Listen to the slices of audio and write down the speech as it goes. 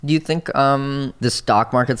Do you think the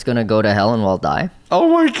stock market's gonna go to hell and we'll die? Oh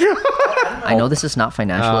my god! I know this is not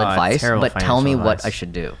financial advice, but tell me what advice. I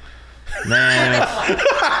should do. Man,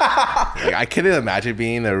 Like, I couldn't imagine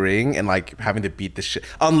being in a ring and like having to beat the shit.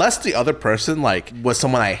 Unless the other person like was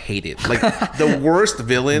someone I hated, like the worst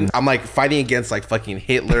villain. I'm like fighting against like fucking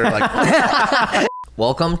Hitler. Like,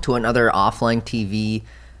 Welcome to another Offline TV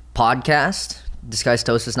podcast. Disguised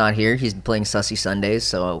Toast is not here. He's playing Sussy Sundays,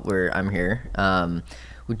 so I'm here.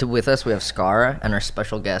 With us, we have Skara and our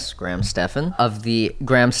special guest, Graham Stephan, of the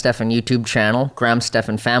Graham Stephan YouTube channel, Graham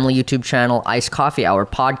Stephan Family YouTube channel, Iced Coffee Hour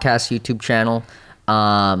podcast YouTube channel,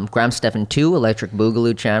 Graham Stephan 2 Electric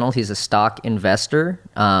Boogaloo channel. He's a stock investor.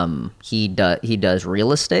 He does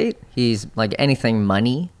real estate. He's like anything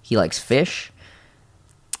money. He likes fish.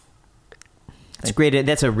 it's great.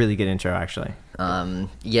 That's a really good intro, actually.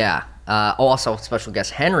 Yeah. Also, special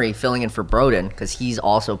guest Henry filling in for Broden because he's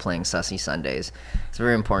also playing Sussy Sundays. It's a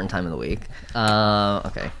very important time of the week.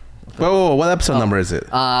 Okay. whoa, what episode number is it?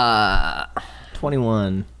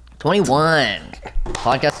 21. 21.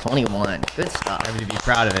 Podcast 21. Good stuff. Happy to be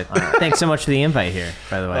proud of it. Thanks so much for the invite here,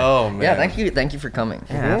 by the way. Oh man. Yeah, thank you for coming.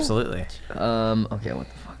 Yeah, absolutely. Okay, what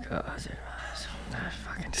the fuck?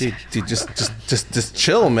 Dude, just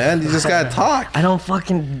chill, man. You just gotta talk. I don't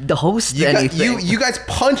fucking host anything. You guys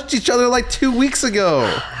punched each other like 2 weeks ago.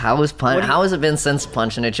 How has it been since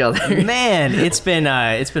punching each other? Man, it's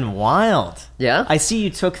been wild. Yeah? I see you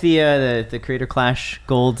took the Creator Clash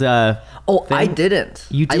Gold. Oh, thing. I didn't.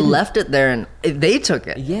 You I didn't? left it there and they took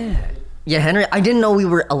it. Yeah. Yeah, Henry, I didn't know we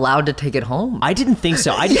were allowed to take it home. I didn't think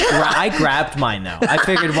so. I grabbed mine though. I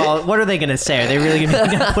figured, well, what are they gonna say? Are they really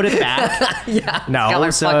gonna put it back? Yeah. No, It's got my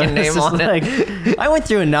so fucking it's name just on it. like, I went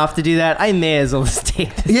through enough to do that. I may as well just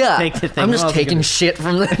take the thing. I'm just Well, taking shit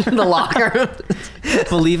from the locker.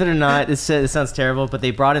 Believe it or not, it sounds terrible, but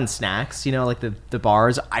they brought in snacks. You know, like the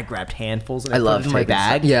bars. I grabbed handfuls and I love put it in my taking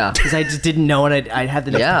bag. yeah. because I just didn't know, and I had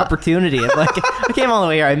the next Yeah. opportunity. I'm like, I came all the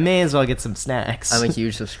way here. I may as well get some snacks. I'm a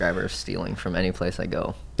huge subscriber of stealing from any place I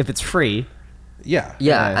go. if it's free, Yeah.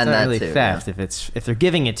 Yeah, it's and not that really too. theft. If they're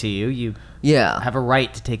giving it to you, you Yeah. have a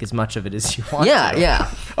right to take as much of it as you want. Yeah, to.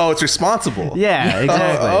 yeah. Oh, it's responsible. Yeah,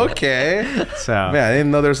 exactly. Oh, okay. So Man, I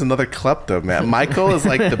didn't know there's another klepto, man. Michael is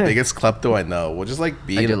like the biggest klepto I know. We'll just like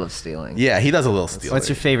be. I do love stealing. Yeah, he does a little stealing. what's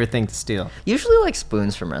your favorite thing to steal? Usually like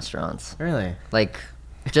spoons from restaurants. Really? Like,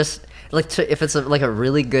 just like if it's like a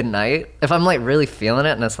really good night, if I'm like really feeling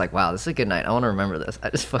it and it's like, wow, this is a good night, I want to remember this. I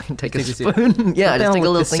just fucking take a spoon. Yeah, I just take a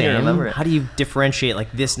little thing to remember it. How do you differentiate?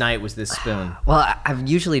 Like this night was this spoon. Well, I've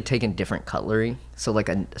usually taken different cutlery. So like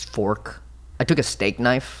a fork. I took a steak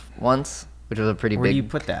knife once, which was a pretty Where big. do you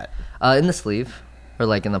put that? In the sleeve or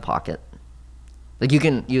like in the pocket. Like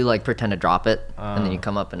you like pretend to drop it and then you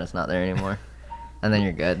come up and it's not there anymore, and then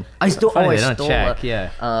you're good. I stole. Funny, I they don't stole. check.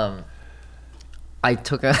 Yeah. I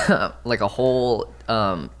took a like a whole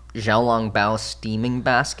Xiaolong Bao steaming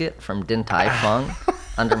basket from Din Tai Fung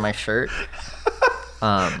under my shirt.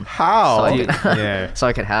 How? So I You- could, yeah. so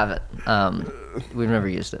I could have it. We've never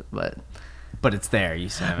used it, but But it's there. You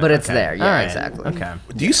said. But it's Okay. there, yeah, All right. exactly. Okay.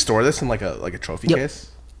 Do you store this in like a trophy Yep.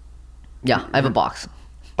 case? yeah, I have a box.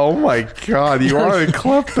 Oh my god, you are a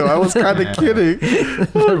klepto. I was kind of kidding.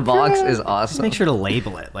 The box is Just awesome. make sure to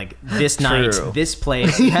label it like this True. night, this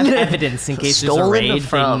place. You have evidence in case there's a Stolen raid. They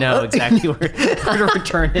from. know exactly where to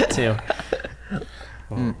return it to.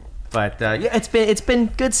 But yeah, it's been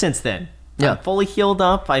good since then. Yeah. I'm fully healed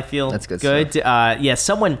up. I feel That's good good. Yeah,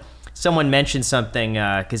 someone mentioned something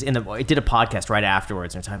because I did a podcast right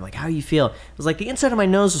afterwards, and I'm like, "How do you feel?" It was like the inside of my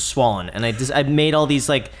nose was swollen, and I made all these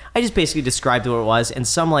like I just basically described what it was, and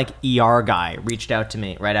some like ER guy reached out to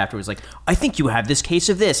me right afterwards, like, "I think you have this case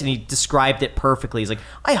of this," and he described it perfectly. He's like,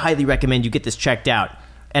 "I highly recommend you get this checked out,"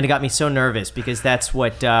 and it got me so nervous because that's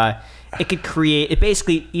what it could create. It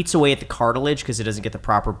basically eats away at the cartilage because it doesn't get the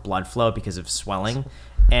proper blood flow because of swelling,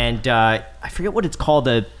 and I forget what it's called.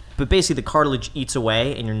 But basically, the cartilage eats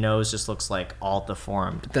away, and your nose just looks like all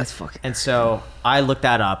deformed. That's fucking. And so I looked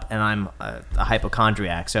that up, and I'm a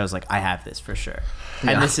hypochondriac, so I was like, I have this for sure.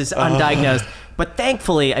 Yeah. And this is undiagnosed. But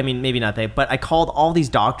thankfully, I mean, maybe not they, but I called all these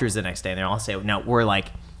doctors the next day, and they all say, no,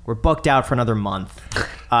 we're booked out for another month.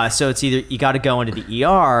 So it's either you got to go into the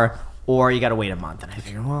ER or you got to wait a month. And I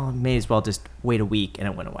figured, well, I may as well just wait a week, and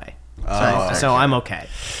it went away. So I'm okay.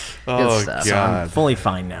 Oh stuff. So I'm god. fully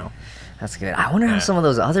fine now. That's good. I wonder how some of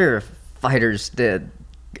those other fighters did,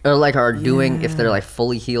 or like are doing if they're like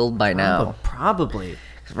fully healed by now. Probably.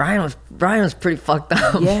 Ryan was pretty fucked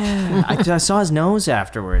up. Yeah, I saw his nose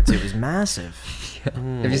afterwards. It was massive.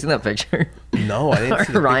 Have you seen that picture? No. No, I didn't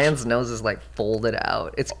see the Ryan's nose is like folded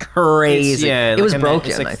out. It's crazy. Yeah, it was like I meant, broken.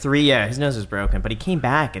 It's like three. Yeah, his nose was broken, but he came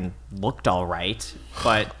back and looked all right.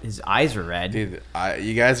 But his eyes were red. Dude,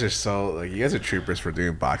 you guys are you guys are troopers for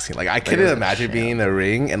doing boxing. Like, I couldn't imagine being in a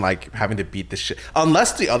ring and like having to beat the shit,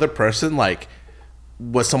 unless the other person like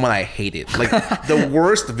was someone I hated, like the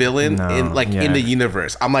worst villain in the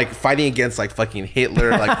universe. I'm like fighting against like fucking Hitler,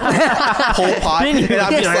 like Pol Pot, and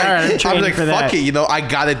I'm just like fuck it, you know, I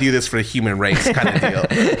gotta do this for the human race, kind of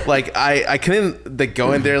deal. Like I couldn't like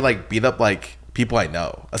go in there like beat up like people I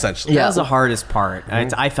know, essentially. That was the hardest part.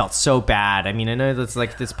 I felt so bad. I mean, I know that's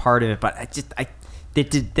like this part of it, but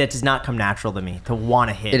that does not come natural to me to want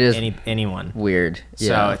to hit anyone. Weird.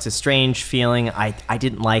 So it's a strange feeling. I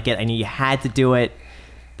didn't like it. I knew you had to do it.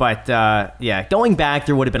 But going back,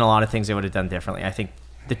 there would have been a lot of things I would have done differently. I think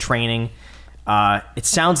the training, it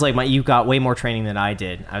sounds like you got way more training than I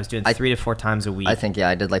did. I was doing 3 to 4 times a week. I think,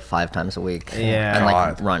 I did like 5 times a week. Yeah. And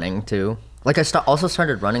like running too. Like I also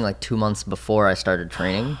started running like 2 months before I started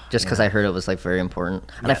training, just because I heard it was like very important.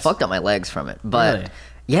 And I fucked up my legs from it. But Really?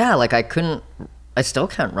 yeah, like I still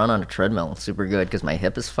can't run on a treadmill super good because my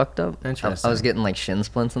hip is fucked up. Interesting. I was getting like shin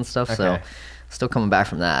splints and stuff, so still coming back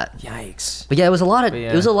from that. Yikes. But yeah, it was a lot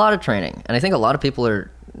of training, and I think a lot of people are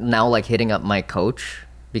now like hitting up my coach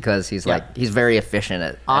because he's he's very efficient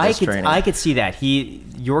at his training. I could see that.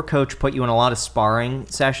 Your coach put you in a lot of sparring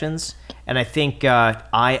sessions, and I think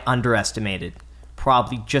I underestimated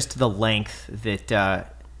probably just the length that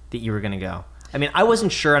you were going to go. I mean, I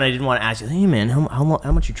wasn't sure, and I didn't want to ask you, hey man, how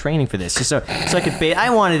much you training for this? So I could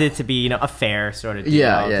I wanted it to be a fair sort of deal.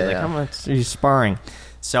 Yeah. How much are you sparring?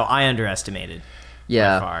 So I underestimated.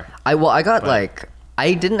 Yeah. By far.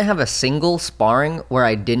 I didn't have a single sparring where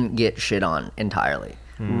I didn't get shit on entirely.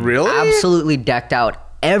 Really? Absolutely decked out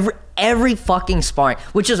every fucking sparring,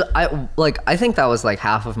 which is I think that was like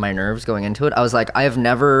half of my nerves going into it. I was like, I have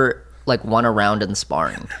never like won a round in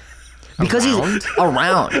sparring. Because he's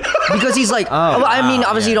around. Because he's like, I mean,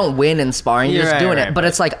 obviously you don't win in sparring, you're just doing it. But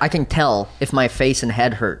it's like, I can tell if my face and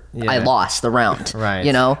head hurt, I lost the round. Right.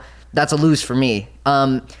 You know? That's a lose for me.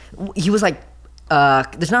 He was like,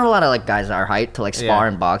 there's not a lot of like guys our height to like spar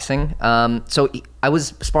in boxing. So I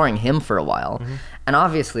was sparring him for a while. And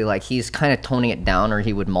obviously like he's kind of toning it down or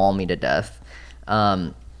he would maul me to death.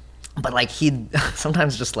 But like he'd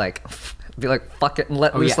sometimes just like be like, fuck it, and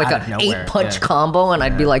let loose like an 8-punch combo, and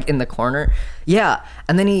I'd be like in the corner. Yeah.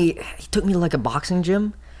 And then he took me to like a boxing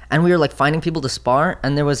gym, and we were like finding people to spar,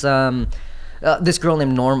 and there was this girl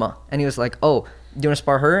named Norma, and he was like, oh, do you want to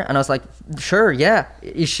spar her? And I was like, sure, yeah.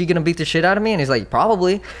 Is she gonna beat the shit out of me? And he's like,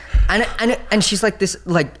 probably. And she's like this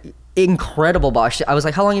like incredible box. I was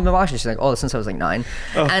like, how long have you been boxing? She's like, oh, since I was like 9.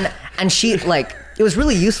 And she like, it was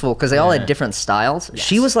really useful because they all had different styles.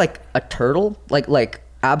 She was like a turtle, like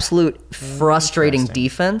absolute frustrating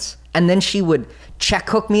defense, and then she would check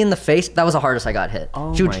hook me in the face. That was the hardest I got hit.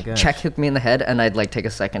 She would check hook me in the head, and I'd like take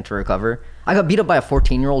a second to recover. I got beat up by a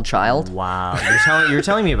 14-year-old child. Wow. You're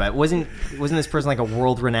telling me about it. Wasn't this person like a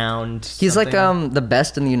world-renowned He's like the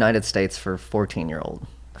best in the United States for 14-year-old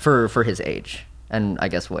for his age and I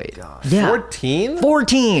guess weight. Yeah.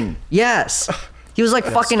 14? Yes. He was like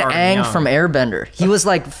fucking Aang from Airbender. He was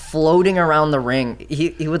like floating around the ring.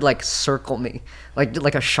 He would like circle me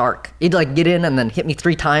like a shark. He'd like get in and then hit me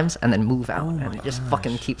 3 times and then move out and he'd just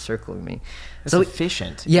fucking keep circling me. It's so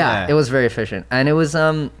efficient. Yeah, it was very efficient. And it was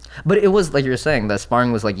but it was like you were saying, the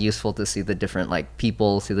sparring was like useful to see the different like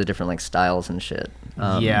people, see the different like styles and shit.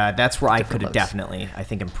 Yeah, that's where I could have definitely, I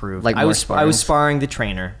think, improved. Like I was sparring the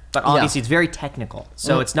trainer, but obviously it's very technical.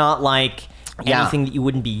 So it's not like anything that you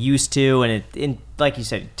wouldn't be used to, and like you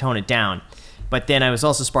said, tone it down. But then I was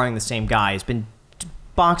also sparring the same guy. He's been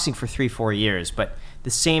boxing for 3-4 years, but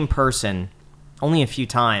the same person only a few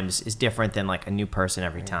times is different than like a new person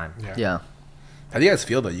every time. Yeah. How do you guys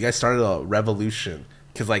feel though? You guys started a revolution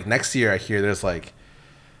because like next year I hear there's like,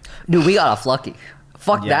 dude, we got off lucky.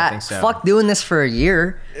 Fuck that. I think so. Fuck doing this for a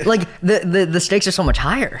year. Like the stakes are so much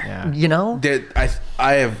higher. You know?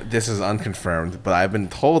 I have, this is unconfirmed, but I've been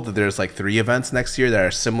told that there's like 3 events next year that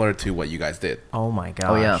are similar to what you guys did. Oh my god.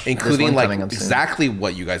 Oh yeah. Including like exactly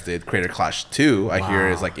what you guys did. Creator Clash 2, I hear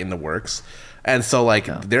is like in the works. And so like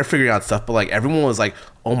they're figuring out stuff, but like everyone was like,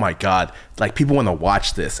 oh my god, like people want to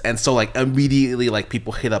watch this. And so like immediately like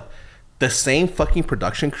people hit up the same fucking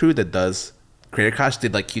production crew that does Creator Clash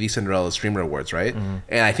did like Cutie Cinderella Streamer Awards, right?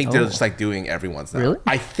 And I think they're just like doing everyone's now. Really?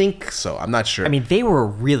 I think so. I'm not sure. I mean, they were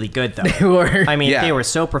really good though. They were. I mean, they were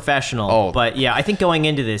so professional. But yeah, I think going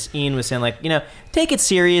into this, Ian was saying like, take it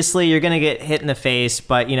seriously. You're gonna get hit in the face,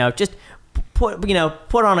 but just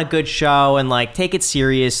put on a good show and like take it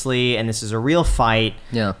seriously, and this is a real fight.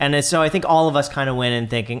 Yeah. And so I think all of us kind of went in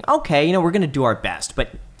thinking, okay, we're going to do our best,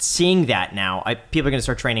 but seeing that now, people are going to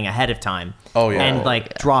start training ahead of time. Oh, yeah. And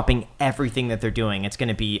like dropping everything that they're doing. It's going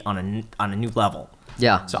to be on a new level.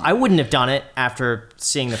 Yeah. So I wouldn't have done it after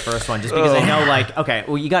seeing the first one, just because I know, like, okay,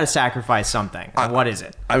 well, you got to sacrifice something. What is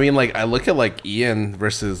it? I mean, like, I look at like Ian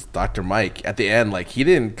versus Dr. Mike at the end. Like, he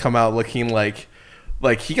didn't come out looking like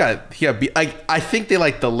he got beat. I think they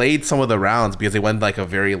like delayed some of the rounds because they went like a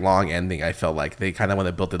very long ending. I felt like they kind of want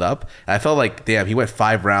to build it up. And I felt like, damn, he went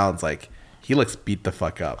 5 rounds. Like, he looks beat the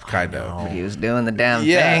fuck up, kind of. He was doing the damn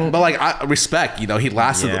Yeah, thing. but like, I respect. He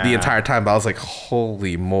lasted Yeah. the entire time. But I was like,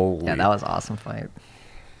 holy moly. Yeah, that was an awesome fight.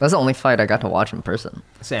 That was the only fight I got to watch in person.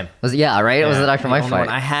 Same. Right? It was the Dr. Mike only one.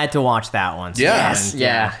 fight. I had to watch that one. So Yes.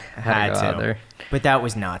 Yeah. I I had to go out there. But that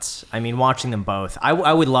was nuts. I mean, watching them both. I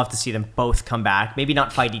would love to see them both come back. Maybe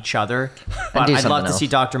not fight each other, but do I'd love something to see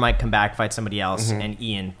else. Dr. Mike come back, fight somebody else, and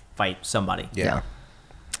Ian fight somebody. Yeah.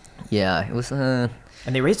 Yeah, it was And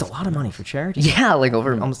they raised a lot of money for charity. yeah, like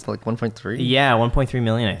over almost like 1.3. Yeah, 1.3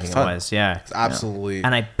 million, I think it ton. was. Yeah. It's absolutely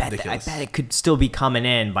And I bet ridiculous. it could still be coming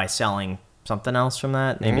in by selling something else from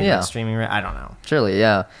that. Maybe Yeah. like streaming. I don't know. Surely,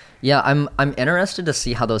 yeah. Yeah, I'm interested to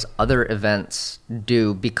see how those other events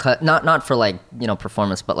do, because not for like,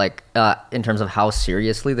 performance, but like in terms of how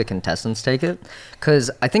seriously the contestants take it.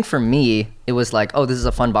 Cuz I think for me it was like, oh, this is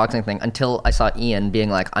a fun boxing thing, until I saw Ian being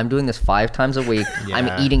like, I'm doing this 5 times a week. Yeah.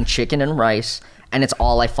 I'm eating chicken and rice, and it's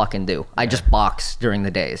all I fucking do. I just box during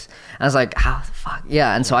the days. And I was like, how the fuck?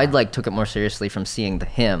 Yeah, and so I like took it more seriously from seeing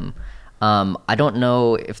him. I don't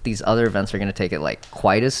know if these other events are going to take it like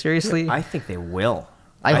quite as seriously. I think they will.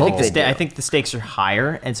 I hope think they do. I think the stakes are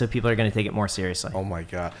higher, and so people are going to take it more seriously. Oh my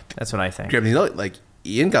god. That's what I think. Graham, like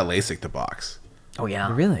Ian got LASIK to box. Oh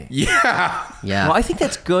yeah. Really? Yeah. Yeah. Well, I think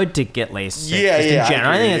that's good to get LASIK. Yeah, just yeah, in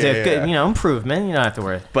general, I think it's yeah, a good, yeah. improvement. You don't have to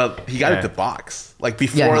worry. But he got Yeah. it to box. Like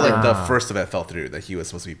before Yeah, he like did. the first event fell through that he was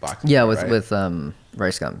supposed to be boxing. Yeah, right? with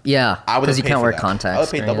rice gum. Yeah, I would because you can't wear contacts. I would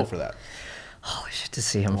pay during double it. for that. Holy shit, to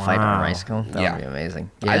see him fight on Wow. rice gum, that Yeah. would be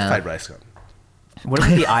amazing. I'd Yeah. fight Rice Gun. What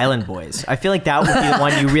about the Island Boys? I feel like that would be the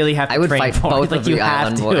one you really have to I would train fight for. both like of you the have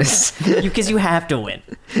Island to, Boys. because you have to win.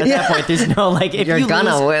 At that point, there's no like. If You're you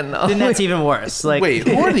gonna lose, win, though. then that's even worse. Like, Wait,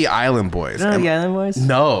 who are the Island Boys? you know the Island Boys?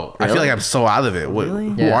 No, I feel Really? like I'm so out of it. Really?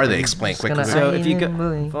 Who Yeah. are they? Explain Just quickly. gonna- So if you go,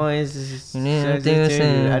 Island boys, I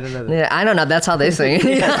I don't know. Yeah, I don't know. That's how they sing.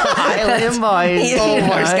 Island Boys. Oh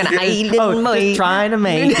my It's gonna God. Island Oh, Boys. just trying to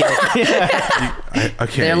make it.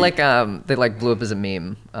 Okay. They're like they like blew up as a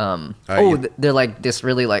meme. you- They're like this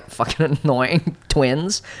really like fucking annoying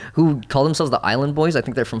twins who call themselves the Island Boys. I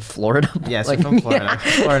think they're from Florida. Yes, like, I'm from Florida.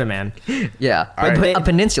 Florida man. Yeah, right. But a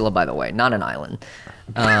peninsula, by the way, not an island.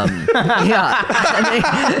 Yeah,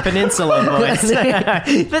 Peninsula Boys. that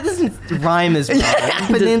doesn't rhyme as well.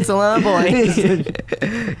 Peninsula Boys.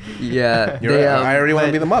 yeah. You're They, right. I already want to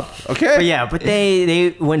but- beat them up. Okay. But yeah, but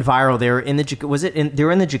they went viral. They were in the they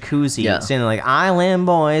were in the jacuzzi Yeah. saying like Island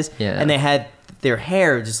Boys, Yeah. and they had their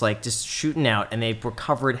hair just shooting out, and they were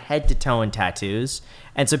covered head to toe in tattoos.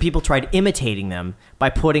 And so people tried imitating them by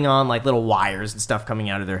putting on like little wires and stuff coming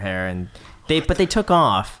out of their hair, and they took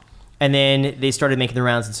off. And then they started making the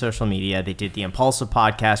rounds on social media. They did the Impulsive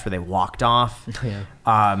podcast where they walked off. Yeah.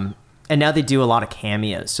 And now they do a lot of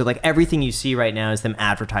cameos. So like everything you see right now is them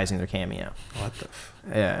advertising their cameo. What the?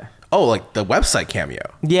 Yeah. Oh, like the website cameo.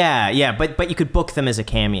 Yeah, but you could book them as a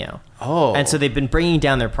cameo. Oh. And so they've been bringing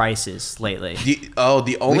down their prices lately.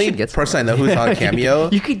 The only should get some person I know who's on Cameo.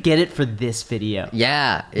 You could get it for this video.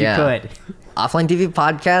 Yeah, You yeah. could. Offline TV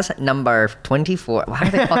podcast number 24. Why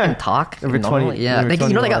do they fucking talk? Number 20 normally? Yeah, number they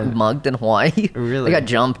got 21. mugged in Hawaii. Really? They got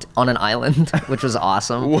jumped on an island, which was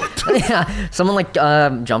awesome. What Yeah, someone like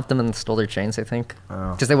jumped them and stole their chains. I think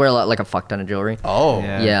because they wear like a fuck ton of jewelry. Oh.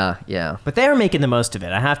 Yeah. Yeah. But they are making the most of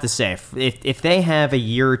it, I have to say. If they have a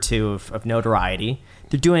year or two of notoriety,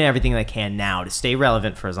 they're doing everything they can now to stay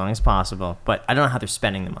relevant for as long as possible. But I don't know how they're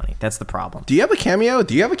spending the money. That's the problem. Do you have a cameo?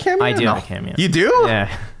 Do you have a cameo? I do No. have a cameo. You do?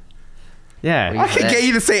 Yeah. Yeah. I can get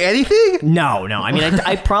you to say anything. No. I mean,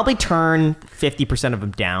 I probably turn 50% of them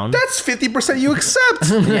down. That's 50% you accept.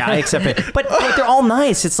 Yeah, I accept it. But like, they're all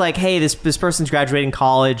nice. It's like, hey, this person's graduating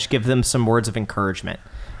college. Give them some words of encouragement.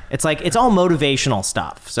 It's like it's all motivational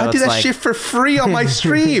stuff. So I it's do that like, shit for free on my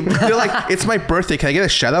stream. They're like, it's my birthday. Can I get a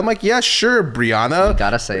shout out? I'm like, yeah, sure, Brianna.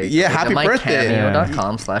 Gotta say, yeah, happy birthday.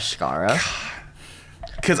 Cameo.com/Skara.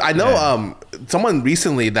 Because I know someone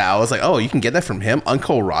recently that I was like, oh, you can get that from him,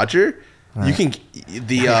 Uncle Roger. You can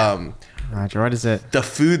Roger, what is it? The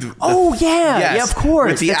food. Oh, yeah. Yeah, of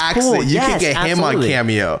course. With the That's accent, cool. you Yes, can get him on absolutely.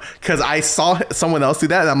 Cameo because I saw someone else do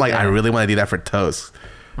that, and I'm like, I really want to do that for toast.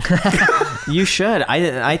 You should.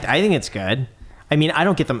 I think it's good. I mean, I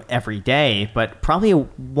don't get them every day, but probably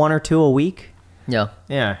one or two a week. Yeah.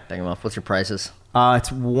 Yeah. Bang them off. What's your prices? It's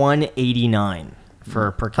 $189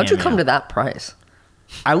 per Cameo. How'd you come to that price?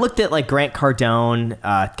 I looked at like Grant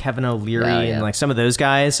Cardone, Kevin O'Leary, Yeah, yeah. and like some of those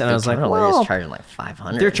guys, and I was like, Well, well, charging like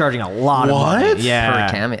 500. they're charging a lot of money. What? Yeah.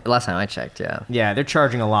 per cameo. Last time I checked, yeah. Yeah, they're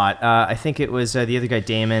charging a lot. I think it was the other guy,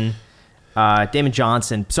 Damon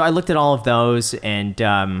Johnson. So I looked at all of those, and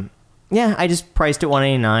yeah, I just priced it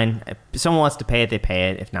 $189. If someone wants to pay it, they pay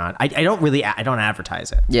it. If not, I don't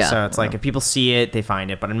advertise it. Yeah. So it's like if people see it, they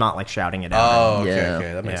find it, but I'm not like shouting it out. Oh, okay, Yeah.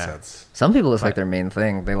 okay, that makes Yeah. sense. Some people, it's like their main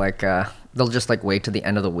thing. They like, they'll just like wait to the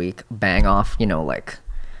end of the week, bang off, like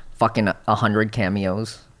fucking 100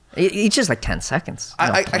 cameos. Each is like 10 seconds.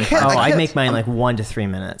 I 25. can't- I make mine like 1 to 3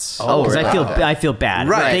 minutes. Oh, because really? I feel bad.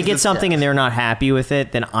 Right. If they get This- something and they're not happy with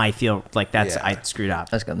it, then I feel like Yeah. I screwed up.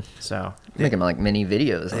 That's good. So You make them like mini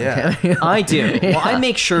videos. On Yeah. Cameo. I do. Yeah. Well, I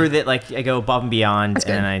make sure that like I go above and beyond, That's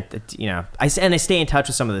good. and I stay in touch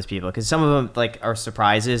with some of those people because some of them like are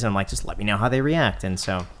surprises, and I'm like, just let me know how they react, and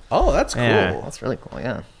so Oh, that's cool. Yeah. That's really cool,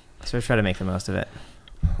 yeah. I try to make the most of it.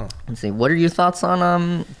 Let's see. What are your thoughts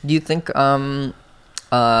on do you think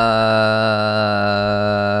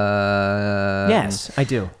Yes, I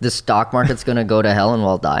do. the stock market's gonna go to hell and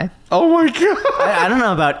we'll die? Oh my god. I don't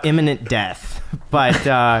know about imminent death,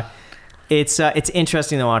 but it's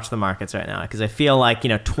interesting to watch the markets right now because I feel like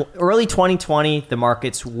early 2020 the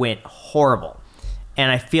markets went horrible,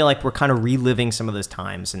 and I feel like we're kind of reliving some of those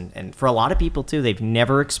times, and for a lot of people too, they've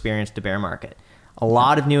never experienced a bear market. A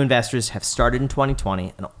lot of new investors have started in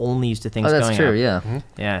 2020 and only used to things Oh, that's going true, up. yeah.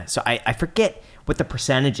 Yeah, so I forget what the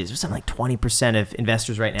percentage is. It was something like 20% of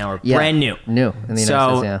investors right now are Yeah, brand new. new in the United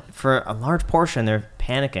So States, yeah. for a large portion, they're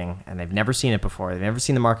panicking and they've never seen it before. They've never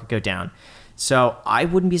seen the market go down. So I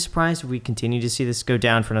wouldn't be surprised if we continue to see this go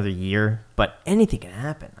down for another year. But anything can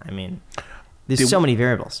happen. I mean, there's Dude, so many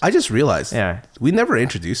variables. I just realized. Yeah. We never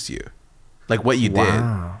introduced you, like what you Wow. did.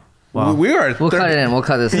 Wow. We are. We'll cut it in. We'll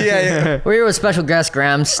cut this in. Yeah, yeah. We're here with special guest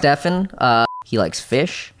Graham Stephan. He likes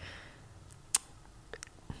fish.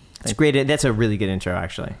 It's great. That's a really good intro,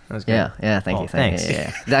 actually. That was good. Yeah, thank Oh, you. Thank thanks. you.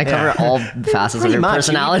 Yeah. Did I cover all facets of Pretty your much.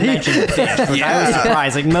 personality? You even mentioned the fish. Like, I was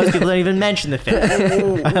surprised. Like most people don't even mention the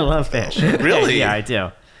fish. I love fish. Really? Yeah, I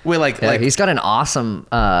do. Wait, like, Yeah, like. he's got an awesome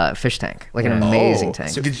fish tank, like an amazing Oh.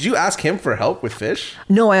 tank. So did you ask him for help with fish?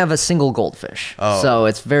 No, I have a single goldfish, Oh. so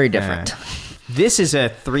it's very different. This is a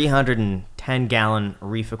 310-gallon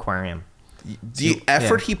reef aquarium. The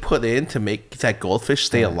effort he put in to make that goldfish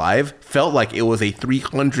stay alive felt like it was a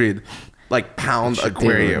 300 pound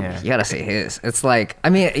aquarium. yeah. You gotta see his. It's like, I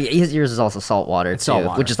mean, yours is also saltwater too,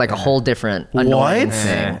 saltwater, which is like a whole different annoying What?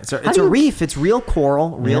 thing. It's a reef. It's real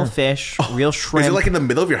coral, real fish, real shrimp. Is it like in the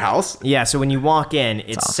middle of your house? Yeah, so when you walk in,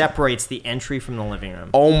 it awesome. separates the entry from the living room.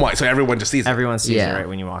 Oh my! So everyone just sees it. Everyone sees Yeah. it right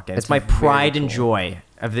when you walk in. It's It's my very pride and cool. joy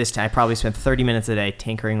of this. I probably spend 30 minutes a day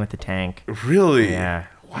tinkering with the tank. Really? Yeah.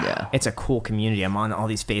 Yeah. It's a cool community. I'm on all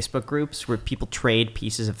these Facebook groups where people trade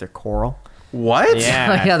pieces of their coral. What?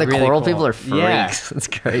 Yeah. Yeah, the really coral cool. people are Yeah. freaks. It's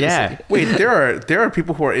crazy. Yeah. Wait, there are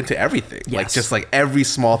people who are into everything. Like Yes. just like every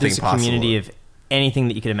small There's thing a possible. community of anything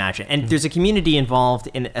that you could imagine. And there's a community involved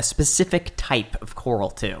in a specific type of coral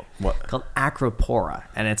too. What? Called Acropora.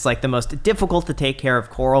 And it's like the most difficult to take care of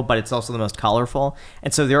coral, but it's also the most colorful.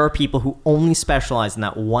 And so there are people who only specialize in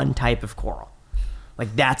that one type of coral.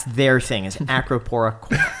 Like that's their thing is Acropora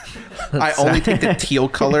coral. I only take the teal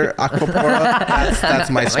color aquapora. That's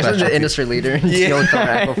my Imagine specialty. the industry leader in teal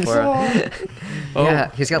color aquaphora. Oh, Yeah,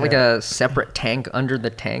 he's got like a separate tank under the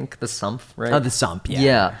tank, the sump, right? Oh, the sump, yeah.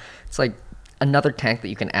 Yeah, it's like another tank that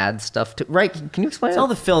you can add stuff to. Right? Can you explain? It's all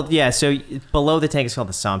the so below the tank is called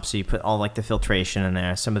the sump. So you put all like the filtration in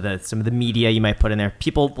there, some of the media you might put in there.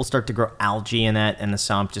 People will start to grow algae in the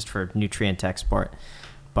sump just for nutrient export.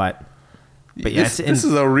 But yeah, this is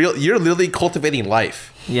a real. You're literally cultivating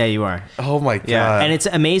life. yeah, you are. Oh my god. Yeah, and it's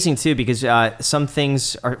amazing too because some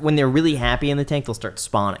things are when they're really happy in the tank, they'll start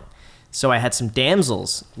spawning. So I had some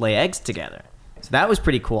damsels lay eggs together. So that was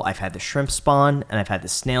pretty cool. I've had the shrimp spawn and I've had the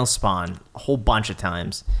snail spawn a whole bunch of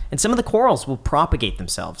times. And some of the corals will propagate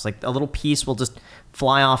themselves. Like a little piece will just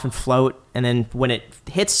fly off and float, and then when it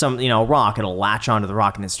hits some rock, it'll latch onto the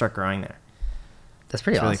rock and then start growing there. That's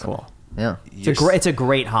pretty It's really awesome. cool. Yeah. It's a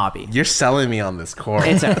great hobby. You're selling me on this coral.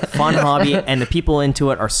 It's a fun hobby, and the people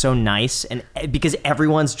into it are so nice, and because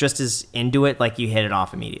everyone's just as into it, like you hit it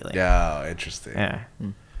off immediately. yeah, interesting. Yeah.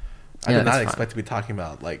 I Yeah, did not that's expect to be talking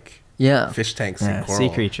about like Yeah. fish tanks Yeah, and coral. sea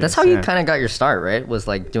creatures. That's how you yeah. kind of got your start, right? Was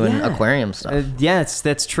like doing Yeah. aquarium stuff. Yeah,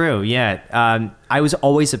 that's true. Yeah, I was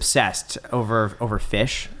always obsessed over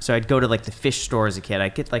fish. So I'd go to like the fish store as a kid.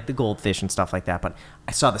 I'd get like the goldfish and stuff like that. But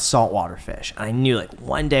I saw the saltwater fish, and I knew like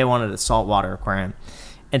one day I wanted a saltwater aquarium.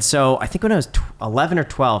 And so I think when I was 11 or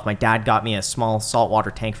 12, my dad got me a small saltwater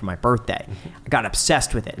tank for my birthday. I got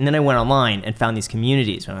obsessed with it, and then I went online and found these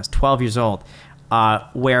communities when I was 12 years old.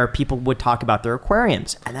 Where people would talk about their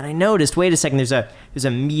aquariums, and then I noticed, wait a second, there's a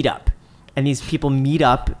meetup, and these people meet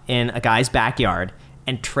up in a guy's backyard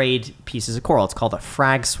and trade pieces of coral. It's called a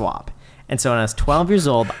frag swap. And so when I was 12 years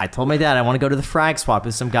old, I told my dad I want to go to the frag swap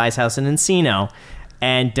with some guy's house in Encino,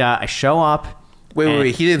 and I show up.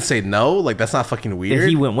 Wait. He didn't say no? Like, that's not fucking weird?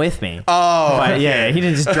 He went with me. Oh, But okay. yeah, he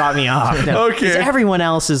didn't just drop me off. No. Okay. 'Cause everyone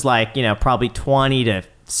else is like, probably 20 to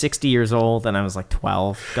 60 years old, and I was like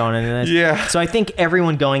 12 going into this. Yeah. So I think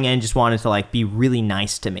everyone going in just wanted to like be really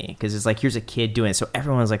nice to me because it's like, here's a kid doing it. So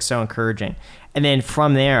everyone was like so encouraging. And then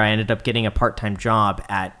from there, I ended up getting a part-time job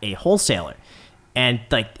at a wholesaler. And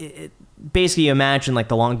like, basically you imagine like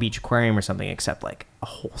the Long Beach Aquarium or something, except like a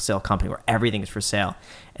wholesale company where everything is for sale.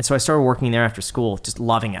 And so I started working there after school, just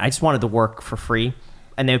loving it. I just wanted to work for free,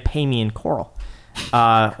 and they would pay me in coral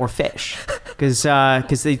or fish because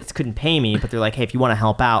they couldn't pay me, but they're like, hey, if you want to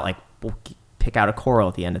help out, like we'll pick out a coral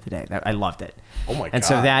at the end of the day. I loved it. Oh my And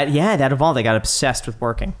so God. that evolved. I got obsessed with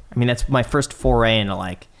working. I mean, that's my first foray into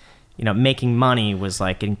like, making money was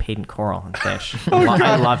like getting paid in coral and fish.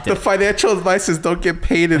 I loved The it. financial advice is don't get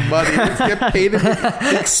paid in money. It's get paid in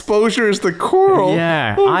the exposure is the coral.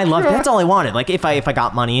 Yeah, Oh, I loved it. God. That's all I wanted. Like if I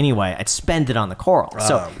got money anyway, I'd spend it on the coral.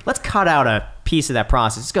 So let's cut out a piece of that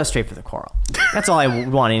process. Let's go straight for the coral. That's all I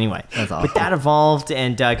want anyway. That's awesome. But that evolved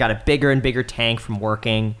and got a bigger and bigger tank from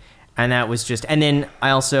working, and that was just. And then I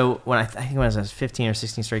also I think when I was 15 or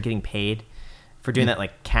 16, started getting paid for doing that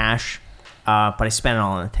like cash, but I spent it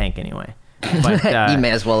all in the tank anyway. But You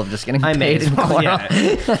may as well have just getting I paid made in coral.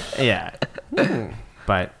 yeah.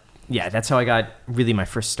 But yeah, that's how I got really my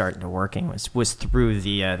first start into working was through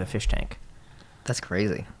the fish tank. That's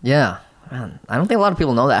crazy. Yeah. Man, I don't think a lot of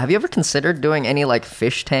people know that. Have you ever considered doing any like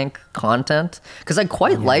fish tank content? Because I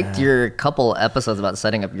quite liked your couple episodes about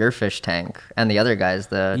setting up your fish tank and the other guys,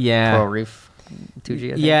 the Coral Reef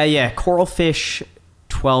 2G. I think. Yeah. Coral Fish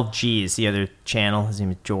 12G is the other channel. His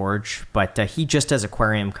name is George, but he just does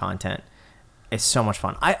aquarium content. It's so much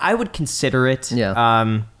fun. I would consider it.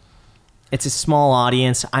 Yeah. It's a small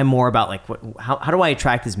audience. I'm more about like how do I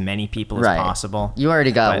attract as many people as Right. possible? You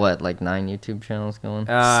already got But- like 9 YouTube channels going?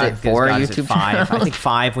 Good 4 God, is it YouTube 5? channels? I think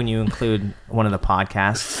 5 when you include one of the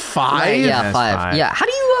podcasts. 5? Right, yeah, That's 5. 5. Yeah. How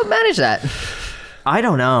do you manage that? I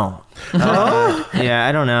don't know. Yeah,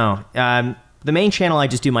 I don't know. The main channel I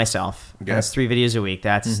just do myself. Okay. That's 3 videos a week.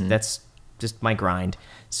 That's just my grind.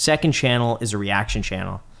 Second channel is a reaction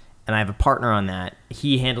channel, and I have a partner on that.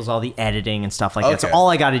 He handles all the editing and stuff like that. So Okay. all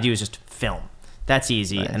I got to do is just film. That's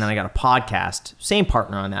easy. Nice. And then I got a podcast, same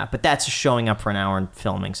partner on that, but that's just showing up for an hour and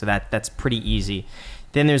filming. So that's pretty easy.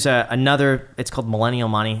 Then there's another, it's called Millennial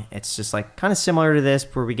Money. It's just like kind of similar to this,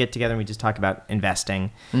 where we get together and we just talk about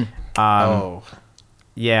investing. Oh,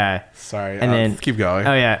 Yeah. sorry. And then keep going.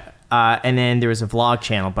 Oh yeah. And then there was a vlog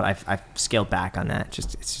channel, but I've scaled back on that.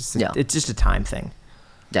 It's just a time thing.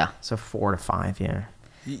 Yeah. So 4 to 5, yeah.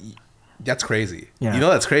 That's crazy. Yeah. You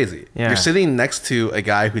know that's crazy. Yeah. You're sitting next to a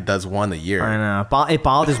guy who does one a year. I know. It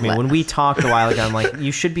bothers me. When we talked a while ago, I'm like,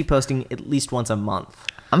 you should be posting at least once a month.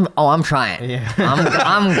 I'm trying. Yeah.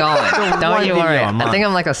 I'm going. Don't one you video worry. a I month. think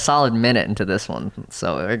I'm like a solid minute into this one,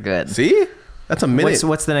 so we're good. See? That's a minute.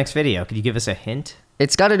 What's the next video? Could you give us a hint?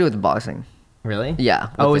 It's got to do with boxing. Really? Yeah,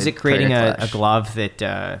 Oh, with is the it creating Predator a Clash. glove that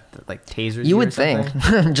like tasers? You or would think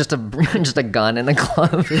something? just a gun in a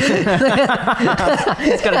glove.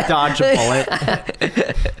 It's got to dodge a bullet.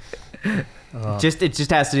 It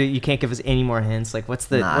just has to. You can't give us any more hints. Like, what's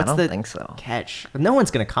the Nah, I what's don't the think so. catch? No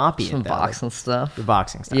one's gonna copy Some it. Though. Like, boxing stuff. the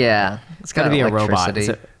boxing stuff. Yeah, It's got to be a robot.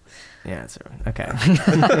 electricity. Okay.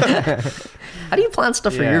 How do you plan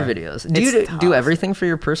stuff for your Yeah. videos? Do It's you tough. do everything for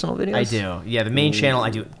your personal videos? I do. Yeah, the main channel, I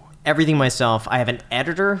do everything myself. I have an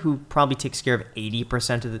editor who probably takes care of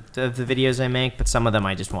 80% of the videos I make, but some of them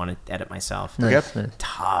I just want to edit myself. Nice, Yep. nice.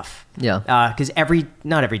 Tough. Yeah. Because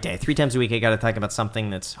not every day, 3 times a week, I got to talk about something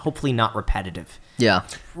that's hopefully not repetitive. Yeah.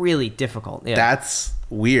 Really difficult. Yeah. That's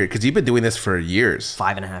weird because you've been doing this for years.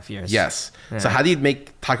 5.5 years. Yes. So how do you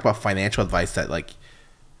talk about financial advice that like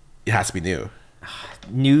it has to be new?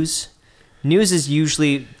 News is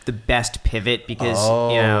usually the best pivot because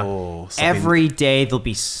something- every day there'll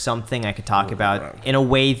be something I could talk about in a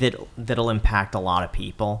way that'll impact a lot of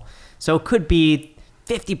people. So it could be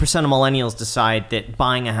 50% of millennials decide that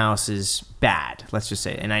buying a house is bad, let's just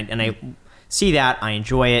say. And I see that, I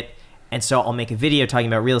enjoy it. And so I'll make a video talking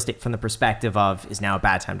about real estate from the perspective of, is now a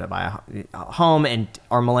bad time to buy a home, and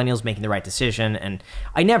are millennials making the right decision? And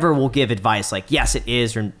I never will give advice like, yes, it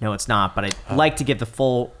is, or no, it's not. But I like to give the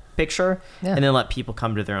full picture and then let people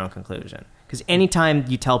come to their own conclusion. Because anytime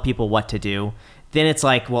you tell people what to do, then it's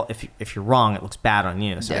like, well, if you're wrong, it looks bad on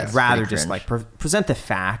you. So I'd rather just like present the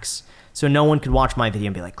facts so no one could watch my video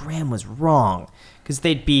and be like, Graham was wrong. Because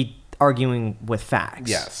they'd be arguing with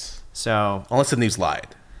facts. Yes. So unless the news lied.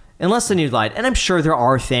 Unless the news lied. And I'm sure there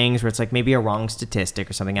are things where it's like maybe a wrong statistic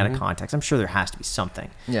or something out of context. I'm sure there has to be something.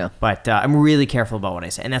 Yeah. But I'm really careful about what I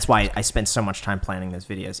say. And that's why I spend so much time planning those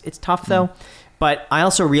videos. It's tough, though. But I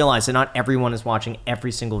also realize that not everyone is watching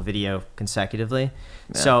every single video consecutively.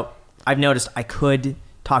 Yeah. So I've noticed I could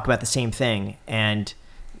talk about the same thing. And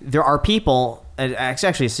there are people, it's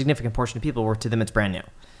actually a significant portion of people where to them it's brand new.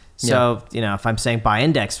 So, if I'm saying buy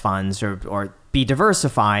index funds or be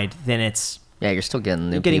diversified, then it's... Yeah, you're still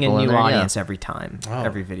getting a new audience every time,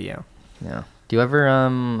 every video. Yeah. Do you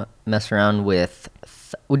ever mess around with...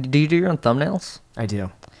 do you do your own thumbnails? I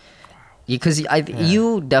do. Because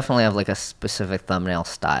you definitely have like a specific thumbnail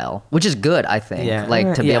style, which is good, I think. Yeah.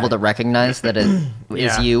 Like to be able to recognize that it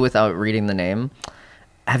is you without reading the name.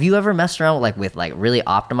 Have you ever messed around with really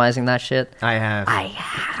optimizing that shit? I have.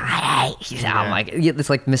 I'm like, it's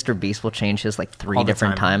like Mr. Beast will change his like 3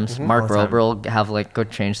 different times. Mm-hmm. Mark Rober will have like go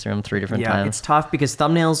change through them 3 different times. Yeah, it's tough because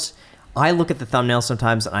thumbnails. I look at the thumbnails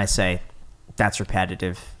sometimes and I say, that's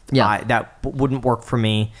repetitive. Yeah, that wouldn't work for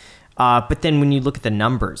me. But then when you look at the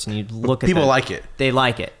numbers and you look at people like it. They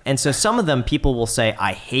like it. And so some of them, people will say,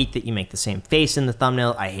 I hate that you make the same face in the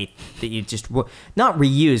thumbnail. I hate that you just, not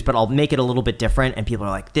reuse, but I'll make it a little bit different. And people are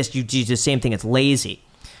like, you do the same thing. It's lazy.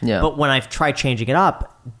 Yeah. But when I've tried changing it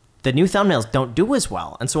up, the new thumbnails don't do as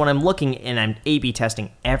well. And so when I'm looking and I'm A/B testing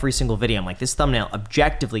every single video, I'm like, this thumbnail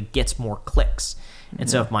objectively gets more clicks. And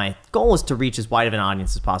so if my goal is to reach as wide of an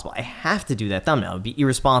audience as possible, I have to do that thumbnail. It would be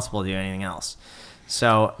irresponsible to do anything else.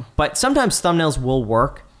 So, but sometimes thumbnails will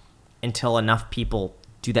work until enough people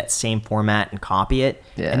do that same format and copy it,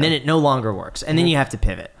 and then it no longer works, and then you have to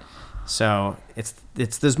pivot. So it's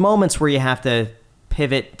those moments where you have to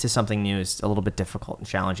pivot to something new is a little bit difficult and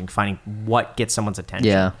challenging, finding what gets someone's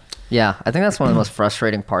attention. Yeah. I think that's one of the most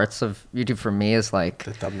frustrating parts of YouTube for me is like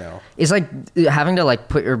the thumbnail. It's like having to like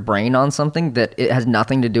put your brain on something that it has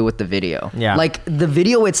nothing to do with the video. Yeah. Like the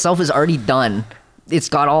video itself is already done. It's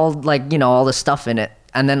got all like, all the stuff in it.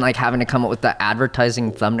 And then like having to come up with the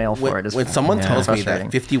advertising thumbnail for it is when someone tells me that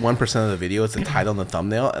 51% of the video is the title and the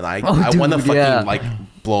thumbnail, and I want to fucking like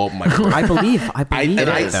blow up my brain. I believe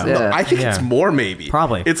I think it's more maybe.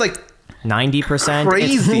 Probably. It's like 90%.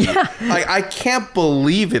 Crazy. Like I can't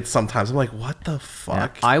believe it sometimes. I'm like, what the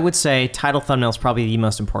fuck? I would say title thumbnail is probably the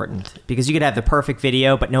most important because you could have the perfect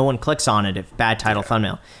video, but no one clicks on it if bad title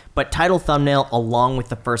thumbnail. But title thumbnail along with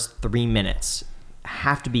the first 3 minutes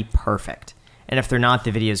have to be perfect. And if they're not,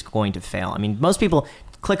 the video is going to fail. I mean, most people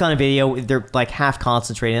click on a video, they're like half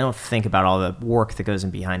concentrated. They don't think about all the work that goes in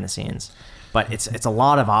behind the scenes. But it's a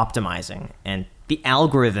lot of optimizing. And the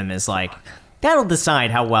algorithm is like, that'll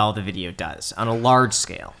decide how well the video does on a large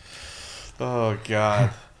scale. Oh,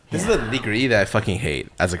 God. This is the nitty-gritty that I fucking hate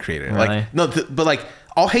as a creator. Really? Like, no, but like,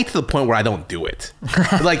 I'll hate to the point where I don't do it.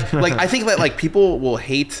 like I think that like people will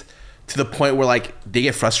hate to the point where like they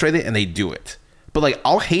get frustrated and they do it. But like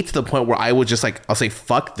I'll hate to the point where I would just like I'll say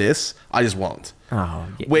fuck this, I just won't. Oh,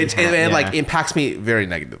 which and like impacts me very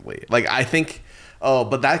negatively. Like I think,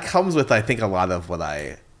 but that comes with I think a lot of what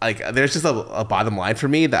I like. There's just a bottom line for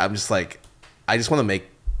me that I'm just like I just want to make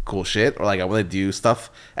cool shit or like I want to do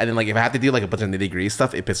stuff, and then like if I have to do like a bunch of nitty-gritty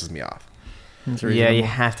stuff, it pisses me off. Yeah, you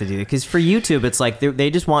have to do it because for YouTube, it's like they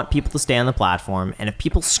just want people to stay on the platform, and if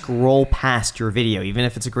people scroll past your video, even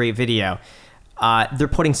if it's a great video. They're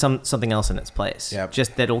putting something else in its place. Yep.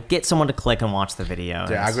 Just that'll get someone to click and watch the video.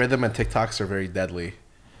 Their algorithm and TikToks are very deadly.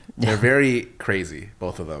 They're very crazy,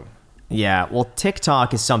 both of them. Yeah, well,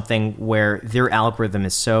 TikTok is something where their algorithm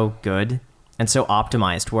is so good and so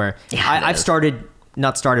optimized where I've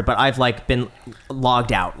but I've like been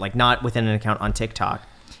logged out, like not within an account on TikTok.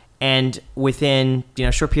 And within,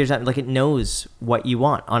 short periods of time, like it knows what you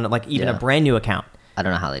want on like even a brand new account. I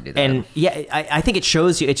don't know how they do that. And yeah, I think it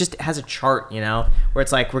shows you, it just has a chart, where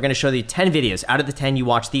it's like, we're going to show you 10 videos. Out of the 10, you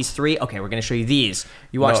watch these 3. Okay, we're going to show you these.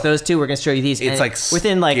 You watch those 2, we're going to show you these. It's and like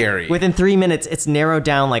scary. Within 3 minutes, it's narrowed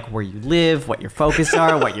down like where you live, what your focus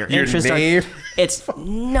are, what your interests are. It's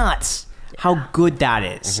nuts how good that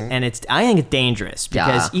is. Mm-hmm. And I think it's dangerous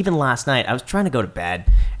because even last night, I was trying to go to bed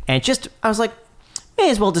and I was like, may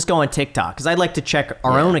as well just go on TikTok because I'd like to check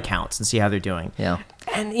our own accounts and see how they're doing. Yeah.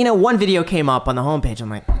 And one video came up on the homepage. I'm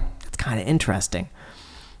like, that's kind of interesting.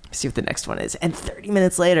 Let's see what the next one is. And 30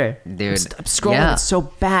 minutes later, Dude, I'm scrolling. yeah. It's so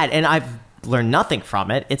bad, and I've learned nothing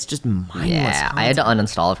from it. It's just mindless. Yeah, I had to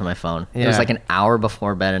uninstall it from my phone. It was Yeah. like an hour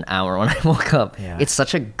before bed, an hour when I woke up. Yeah. It's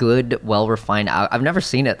such a good, well-refined. I've never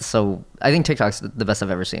seen it, so I think TikTok's the best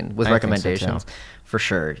I've ever seen with I think so, recommendations, too. for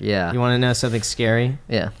sure. Yeah, You want to know something scary?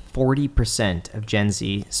 yeah. 40% of Gen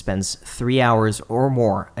Z spends 3 hours or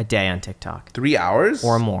more a day on TikTok 3 hours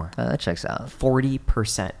or more. That checks out. 40%.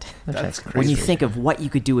 That's checks- crazy. When you think of what you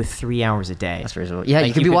could do with 3 hours a day. That's reasonable. Yeah, Like,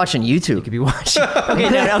 you could be watching YouTube. You could be watching. Okay,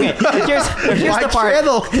 no, okay. Here's My the part.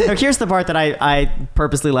 channel. No, here's the part that I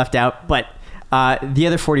purposely left out. But the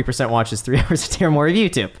other 40% watches 3 hours a day or more of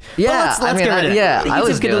YouTube. But Yeah, let's I mean, get rid of it. yeah, I YouTube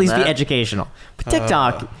was could at doing least be that. educational. But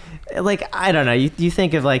TikTok. Like, I don't know. You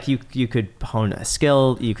think of like you could hone a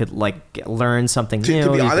skill, you could like learn something new.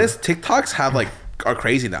 To be you could- honest, TikToks are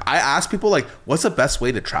crazy now. I ask people like, "What's the best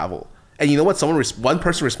way to travel?" And you know what? One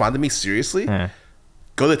person responded to me seriously. Yeah.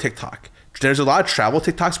 Go to TikTok. There's a lot of travel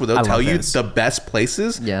TikToks where they'll I tell love you those. the best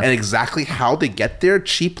places Yeah. and exactly how to get there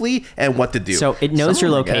cheaply and what to do. So it knows Some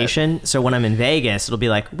your of them are good. location. So when I'm in Vegas, it'll be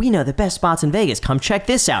like, we know the best spots in Vegas. Come check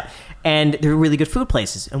this out. And they're really good food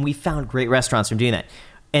places. And we found great restaurants from doing that.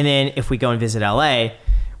 And then if we go and visit LA,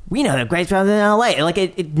 we know the great spots in LA. Like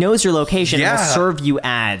it knows your location and Yeah. will serve you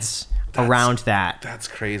ads around that. That's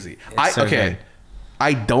crazy. so Okay. good.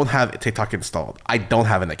 I don't have TikTok installed. I don't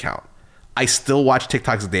have an account. I still watch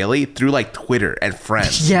TikToks daily through like Twitter and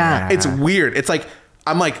friends. Yeah. It's weird. It's like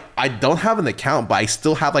I'm like, I don't have an account, but I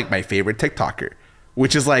still have like my favorite TikToker.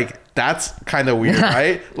 Which is like, that's kind of weird,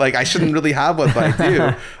 right? Like I shouldn't really have one, but I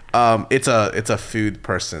do. It's a food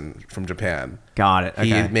person from Japan. Got it.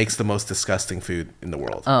 He Okay. makes the most disgusting food in the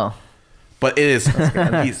world. Oh, But it is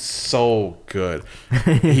he's so good.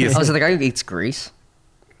 He's oh, so the guy who eats grease?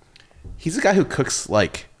 he's the guy who cooks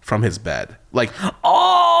like from his bed. Like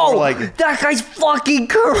Oh, like- that guy's fucking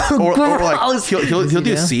gross. or like he'll do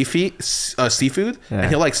Yeah. seafood Yeah. and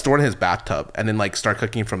he'll like store it in his bathtub and then like start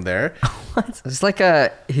cooking from there. It's like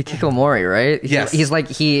a hikikomori, right? Yes. He's like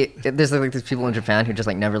there's like these people in Japan who just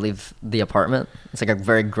like never leave the apartment. It's like a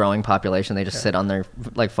very growing population. They just sit on their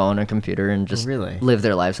like phone or computer and just Really? live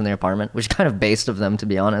their lives in their apartment, which is kind of based of them, to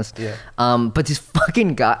be honest. Yeah. But this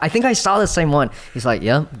fucking guy, I think I saw the same one. He's like,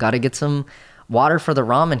 yeah, gotta get some water for the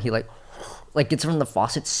ramen. He like gets it from the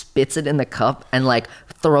faucet, spits it in the cup, and like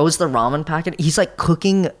throws the ramen packet. He's like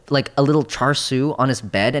cooking like a little char siu on his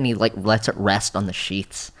bed, and he like lets it rest on the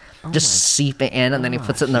sheets, just seep it in, and then he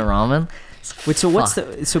puts it in the ramen. It's Wait, so what's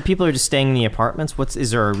fuck. so people are just staying in the apartments?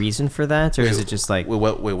 Is there a reason for that? Or is it just like, Wait,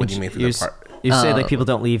 what do you mean for the you part? you say like people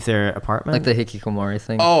don't leave their apartment? like the hikikomori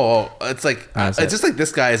thing? It's like is it's it? just like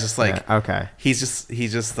this guy is just like Yeah, okay. He's like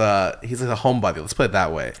a homebody. Let's put it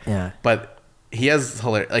that way. Yeah. But he has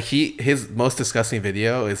hilarious. Like his most disgusting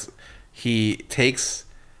video is he takes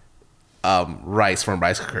rice from a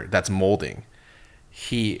rice cooker that's molding.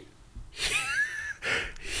 He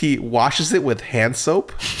washes it with hand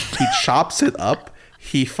soap. He chops it up.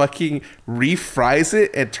 He fucking refries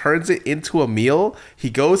it and turns it into a meal. He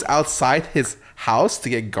goes outside his house to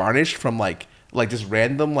get garnished from like just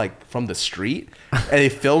random like from the street, and he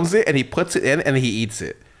films it and he puts it in and he eats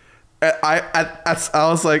it. And I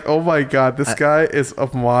was like, oh my god, this guy is a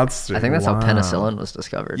monster. I think that's how Wow. penicillin was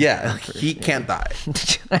discovered. Yeah, he can't die.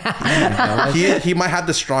 he might have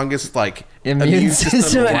the strongest like Immune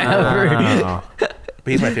system ever. Wow. But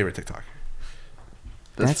he's my favorite TikTok.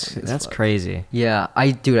 That's crazy. Yeah,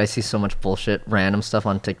 I see so much bullshit, random stuff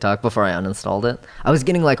on TikTok before I uninstalled it. I was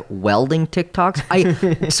getting like welding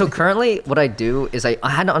TikToks. So currently what I do is I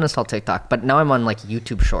had to uninstall TikTok, but now I'm on like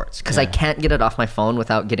YouTube Shorts because I can't get it off my phone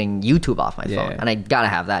without getting YouTube off my phone, and I gotta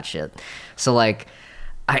have that shit. So like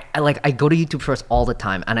I go to YouTube Shorts all the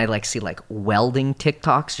time, and I like see like welding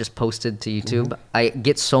TikToks just posted to YouTube. Mm-hmm. I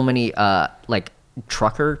get so many like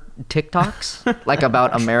trucker TikToks like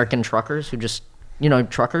about American truckers who just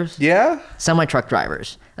truckers. Yeah. Semi-truck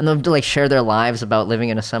drivers, and they'll like share their lives about living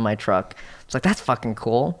in a semi-truck. It's like, that's fucking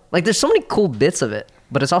cool. Like there's so many cool bits of it,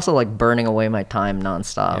 but it's also like burning away my time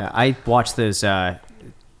nonstop. Yeah, I watch those. The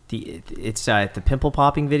pimple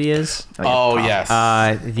popping videos. Oh yes.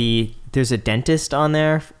 There's a dentist on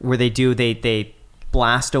there where they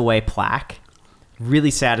blast away plaque.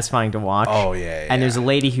 Really satisfying to watch. Oh, yeah, And there's a yeah.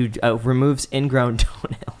 lady who removes ingrown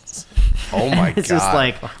toenails. Oh my god. It's just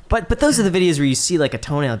like, but those are the videos where you see like a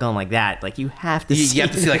toenail going like that. Like you have to see. you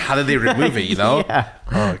have to see like how did they remove it, you know? Yeah.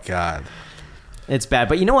 Oh god. It's bad.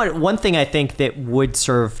 But you know what? One thing I think that would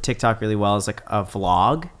serve TikTok really well is like a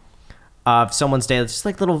vlog. of someone's day. It's just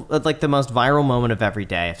like little, like the most viral moment of every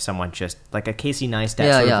day. If someone just like a Casey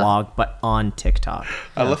Neistat sort of vlog, but on TikTok.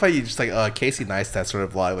 I love how you just like Casey Neistat sort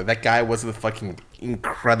of vlog. Like that guy was the fucking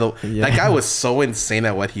incredible. That guy was so insane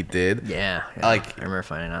at what he did. Yeah. Like I remember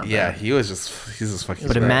finding out. Yeah, that. he's just fucking.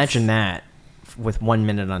 But imagine that with 1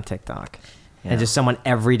 minute on TikTok. And just someone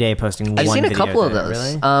every day posting one video. I've seen a couple of there.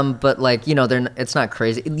 those. Really? But like, you know, it's not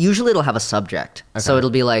crazy. Usually it'll have a subject. Okay. So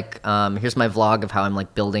it'll be like, here's my vlog of how I'm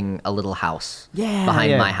like building a little house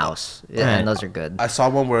behind my house. Yeah, and those are good. I saw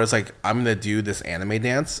one where it's like, I'm going to do this anime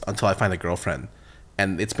dance until I find a girlfriend.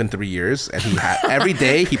 And it's been 3 years and every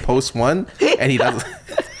day he posts one and he does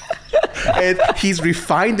and he's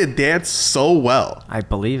refined the dance so well. I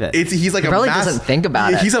believe it. He's like he probably doesn't think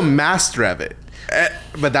about it. He's a master of it.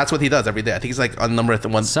 But that's what he does every day. I think he's like on number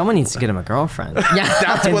one. Someone needs to get him a girlfriend. Yeah,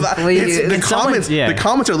 that's what the comments. The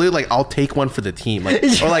comments are literally like, "I'll take one for the team," like,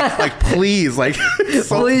 or like, please, like,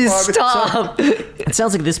 please stop. It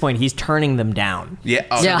sounds like at this point he's turning them down. Yeah,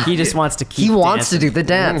 yeah. He just wants to keep. He wants to do the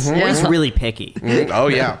dance. Mm-hmm. Yeah. He's really picky. Mm-hmm. Oh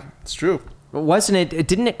yeah, it's true. But wasn't it?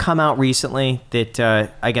 Didn't it come out recently that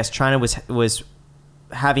I guess China was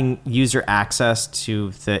having user access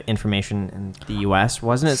to the information in the US,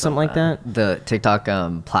 wasn't it something like that? The TikTok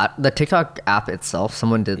the TikTok app itself,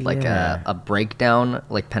 someone did like a breakdown,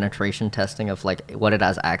 like penetration testing of like what it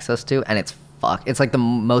has access to, and it's like the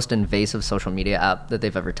most invasive social media app that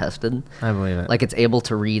they've ever tested. I believe it. Like it's able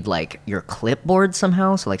to read like your clipboard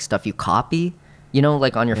somehow, so like stuff you copy, you know,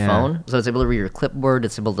 like on your phone. So it's able to read your clipboard.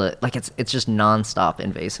 It's able to like it's just nonstop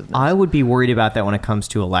invasiveness. I would be worried about that when it comes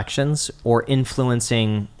to elections or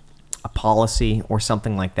influencing a policy or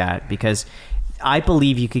something like that, because I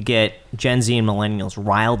believe you could get Gen Z and millennials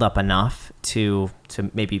riled up enough to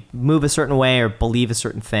maybe move a certain way or believe a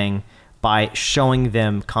certain thing by showing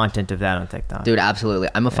them content of that on TikTok. Dude, absolutely.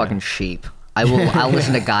 I'm a fucking sheep. I'll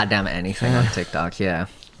listen to goddamn anything on TikTok. Yeah,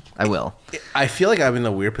 I will. I feel like I'm in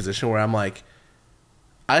a weird position where I'm like,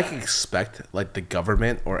 I can expect like the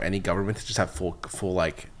government or any government to just have full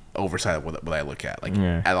like oversight of what I look at, like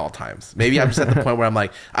at all times. Maybe I'm just at the point where I'm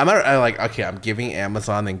like, okay, I'm giving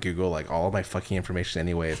Amazon and Google like all of my fucking information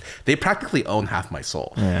anyways. They practically own half my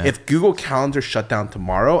soul. Yeah. If Google Calendar shut down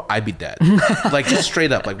tomorrow, I'd be dead. Like just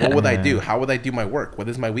straight up, like what would I do? How would I do my work? What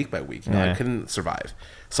is my week by week? You know, I couldn't survive.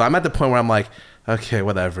 So I'm at the point where I'm like, okay,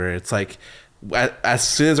 whatever. It's like, as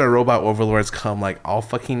soon as our robot overlords come, like I'll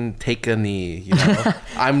fucking take a knee, you know.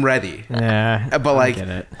 I'm ready. Yeah, but like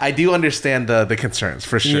I do understand the concerns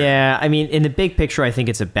for sure. Yeah, I mean, in the big picture, I think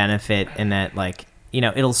it's a benefit in that, like, you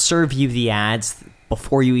know, it'll serve you the ads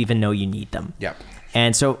before you even know you need them. Yep.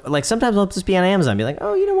 And so, like, sometimes I'll just be on Amazon and be like,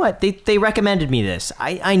 oh, you know what? They recommended me this.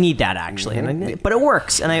 I need that, actually. But it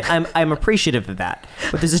works, and I'm appreciative of that.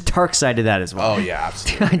 But there's a dark side to that as well. Oh, yeah,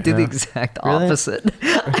 absolutely. I did the exact opposite.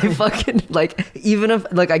 I fucking, like, even if,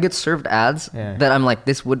 like, I get served ads that I'm like,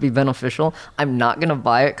 this would be beneficial, I'm not going to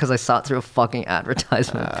buy it because I saw it through a fucking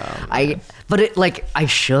advertisement. But it, like, I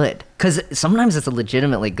should. Because sometimes it's a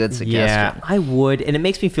legitimately good suggestion. Yeah, I would. And it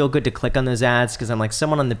makes me feel good to click on those ads because I'm like,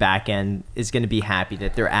 someone on the back end is going to be happy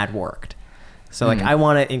that their ad worked. So, like, I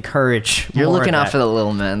want to encourage You're more looking of out that. for the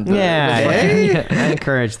little men. I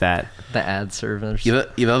encourage that. The ad servers. You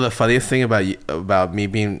know, the funniest thing about me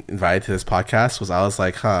being invited to this podcast was I was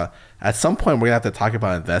like, at some point we're going to have to talk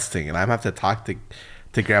about investing, and I'm going to have to talk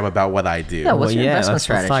to Graham about what I do. Yeah, what's your investment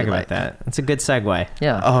strategy let's talk like? about that. It's a good segue.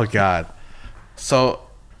 Yeah. Oh, God. So,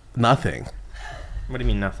 nothing. What do you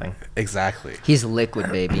mean nothing? Exactly. He's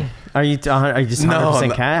liquid, baby. Are you just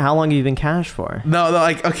 100% cash? How long have you been cash for? No,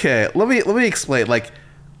 like, okay, let me explain. Like,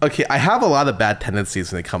 okay, I have a lot of bad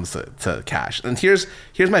tendencies when it comes to cash. And here's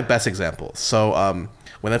my best example. So,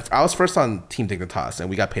 when I was first on Team Dignitas and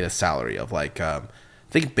we got paid a salary of like, I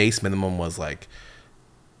think base minimum was like,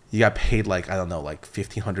 you got paid like, I don't know, like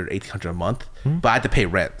 $1,500, $1,800 a month, but I had to pay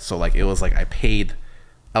rent. So like, it was like I paid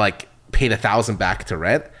 $1,000 back to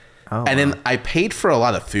rent. Oh, and then I paid for a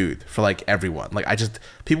lot of food for like everyone. Like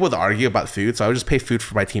people would argue about food, so I would just pay food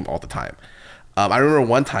for my team all the time. I remember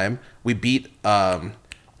one time we beat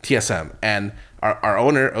TSM, and our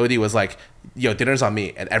owner Odie was like, yo, dinner's on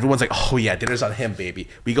me. And everyone's like, oh yeah, dinner's on him, baby.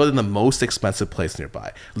 We go to the most expensive place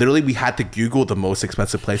nearby. Literally, we had to Google the most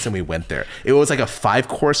expensive place and we went there. It was like a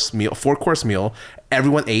 4-course meal.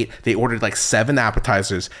 Everyone ate. They ordered like 7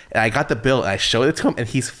 appetizers. And I got the bill and I showed it to him and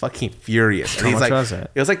he's fucking furious. And How he's much like, was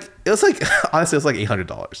it? It was like, honestly, it was like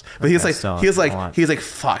 $800. But he was like,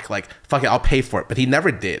 fuck it, I'll pay for it. But he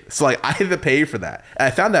never did. So like, I had to pay for that. And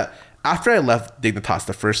I found out after I left Dignitas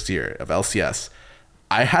the first year of LCS,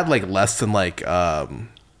 I had like less than like I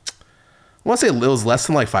want to say it was less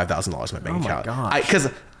than like $5,000 in my bank account. God! Because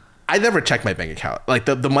I never check my bank account. Like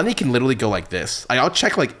the money can literally go like this. Like, I'll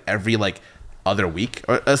check like every like other week,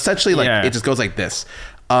 or essentially like it just goes like this.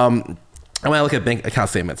 And when I look at bank account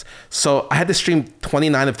statements, so I had to stream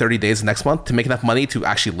 29 of 30 days next month to make enough money to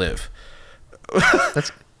actually live.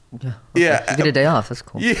 That's okay. Yeah. You get a day off. That's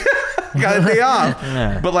cool. Yeah, got a day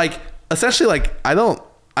off. But like essentially, like I don't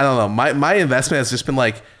know. My investment has just been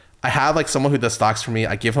like, I have like someone who does stocks for me.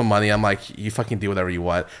 I give him money. I'm like, you fucking do whatever you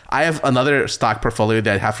want. I have another stock portfolio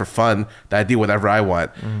that I have for fun that I do whatever I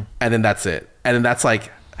want, and then that's it. And then that's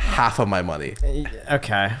like half of my money.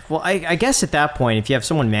 Okay. Well, I guess at that point, if you have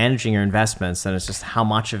someone managing your investments, then it's just how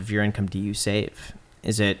much of your income do you save?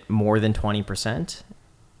 Is it more than 20%?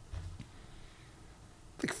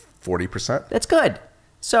 Like 40%. That's good.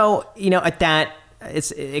 So, at that,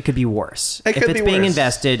 it could be worse. It could if it's be being worse.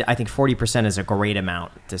 invested, I think 40% is a great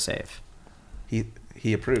amount to save.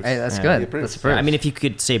 He approves. Hey, that's He good. approves. That's approved. I mean, if you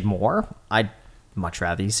could save more, I'd much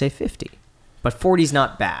rather you save 50. But 40 is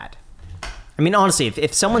not bad. I mean, honestly,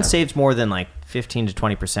 if someone saves more than like 15 to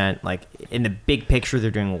 20%, like in the big picture,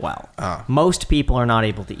 they're doing well. Most people are not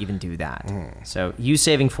able to even do that. So you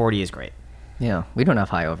saving 40 is great. Yeah, we don't have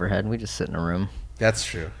high overhead. We just sit in a room. That's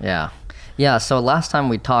true. Yeah. Yeah, so last time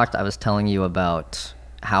we talked, I was telling you about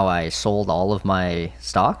how I sold all of my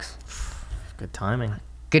stocks. Good timing.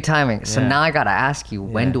 Good timing. So Yeah. now I got to ask you,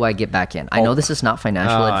 when Yeah. do I get back in? I know this is not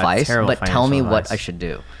financial advice, terrible but tell me financial what advice. I should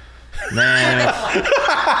do. Man.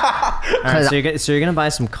 All right, so you're gonna buy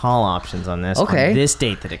some call options on this. Okay. On this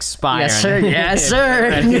date that expires. Yes,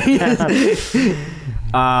 sir. Yes, sir.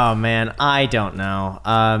 Oh man, I don't know.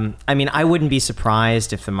 I mean, I wouldn't be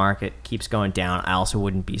surprised if the market keeps going down. I also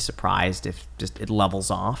wouldn't be surprised if just it levels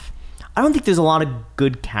off. I don't think there's a lot of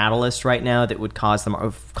good catalysts right now that would cause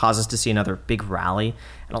us to see another big rally.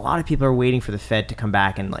 And a lot of people are waiting for the Fed to come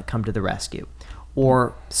back and like come to the rescue,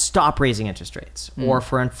 or stop raising interest rates, or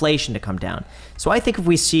for inflation to come down. So I think if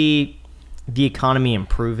we see the economy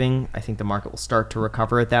improving, I think the market will start to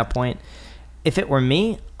recover at that point. If it were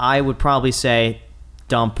me, I would probably say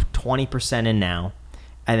dump 20% in now,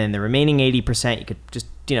 and then the remaining 80% you could just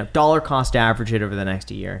dollar cost average it over the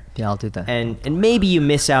next year. Yeah, I'll do that. And maybe you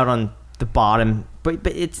miss out on the bottom, but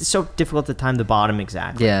it's so difficult to time the bottom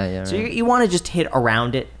exactly. Yeah, So right. you want to just hit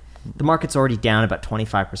around it. The market's already down about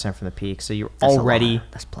 25% from the peak, so you're That's a already lot.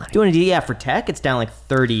 That's plenty. doing it. For tech, it's down like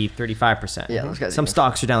 35%. Yeah, those guys Some are-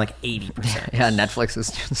 stocks are down like 80%. Yeah, Netflix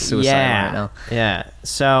is just suicidal right now. Yeah.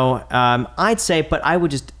 So I'd say, but I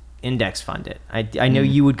would just index fund it. I know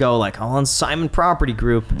you would go like, on Simon Property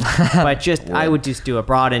Group, but I would just do a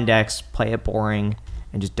broad index, play it boring,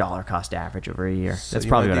 and just dollar cost average over a year. So That's you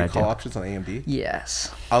probably wanna what I'd do call do. options on AMD.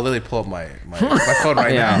 Yes. I'll literally pull up my phone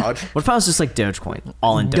right now. What if I was just like Dogecoin,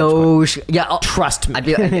 all in Dogecoin? Doge. Yeah, Trust me. I'd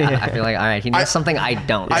be like, I feel like, all right, he knows something I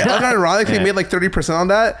don't. I unironically Yeah. made like 30% on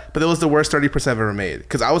that, but it was the worst 30% I've ever made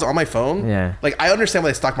because I was on my phone. Yeah. Like I understand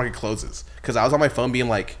why the stock market closes because I was on my phone being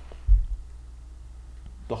like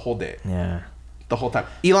the whole day, Yeah. the whole time.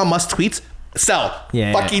 Elon Musk tweets, sell,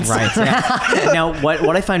 Yeah, fucking right. sell. Yeah. Now,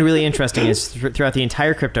 what I find really interesting is throughout the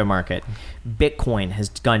entire crypto market, Bitcoin has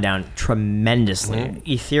gone down tremendously.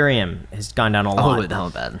 Ethereum has gone down a lot. Oh,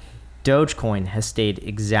 bad. Dogecoin has stayed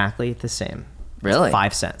exactly the same. Really?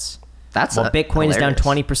 5 cents. That's Bitcoin is down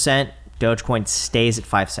hilarious. 20%. Dogecoin stays at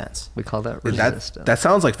 5 cents. We call that That resistance. that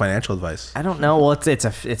sounds like financial advice. I don't know. Well, it's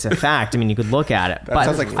a fact. I mean, you could look at it, but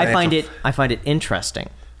sounds like I find financial. it interesting.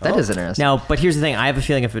 That is interesting. Now, but here's the thing. I have a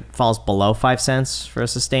feeling if it falls below 5 cents for a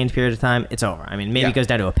sustained period of time, it's over. I mean, maybe it goes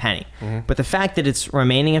down to a penny. But the fact that it's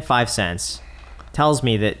remaining at 5 cents tells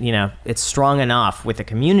me that, it's strong enough with a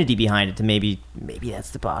community behind it to maybe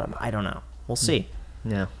that's the bottom. I don't know. We'll see.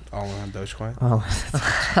 Yeah. All on Dogecoin. Oh,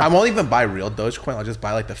 I won't even buy real Dogecoin. I'll just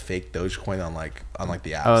buy like the fake Dogecoin on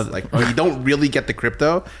the apps. Oh, like you don't really get the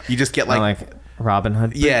crypto. You just get like Robinhood.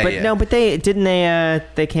 But, Yeah, but yeah. no, but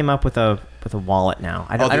they came up with a wallet now.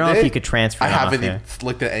 I don't did know if they? you could transfer. I it off haven't there. even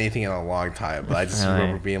looked at anything in a long time, but I just Really?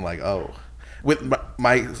 remember being like, oh, with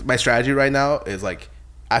my strategy right now is like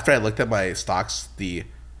after I looked at my stocks a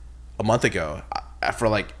month ago for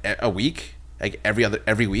like a week, like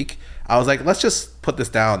every week, I was like, let's just put this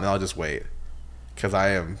down and I'll just wait because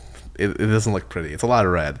it doesn't look pretty. It's a lot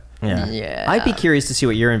of red. Yeah. I'd be curious to see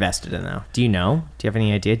what you're invested in, though. Do you know? Do you have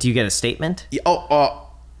any idea? Do you get a statement? Yeah,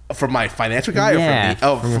 from my financial guy Yeah, or from me?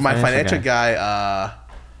 Oh, from your from my financial financial guy.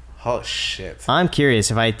 Oh shit. I'm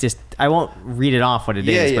curious if I won't read it off what it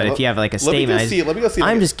is, Yeah, yeah. but if you have like a Let me go statement, see it. Let me go see it.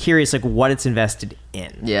 I'm just curious like what it's invested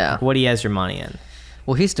in. Yeah. Like, what he has your money in.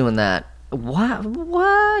 Well, he's doing that. What?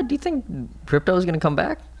 Do you think crypto is going to come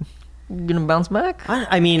back? gonna bounce back?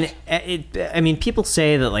 I mean, people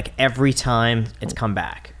say that like every time it's come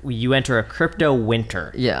back, you enter a crypto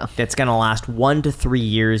winter. Yeah. That's gonna last 1 to 3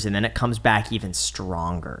 years, and then it comes back even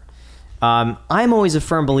stronger. I'm always a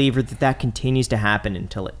firm believer that continues to happen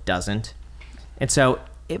until it doesn't, and so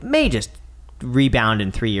it may just rebound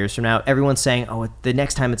in 3 years from now. Everyone's saying, oh, the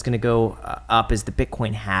next time it's gonna go up is the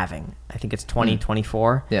Bitcoin halving. I think it's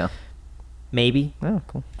 2024. Yeah. Maybe. Oh,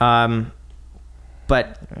 cool.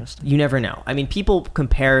 But you never know. I mean, people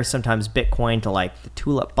compare sometimes Bitcoin to like the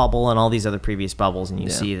tulip bubble and all these other previous bubbles, and you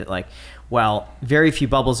see that like, well, very few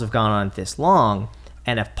bubbles have gone on this long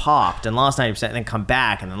and have popped and lost 90% and then come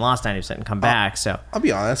back and then lost 90% and come back. So I'll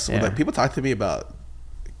be honest, when like, people talk to me about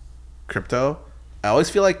crypto, I always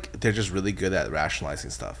feel like they're just really good at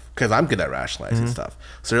rationalizing stuff, because I'm good at rationalizing stuff.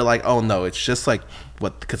 So they're like, oh no, it's just like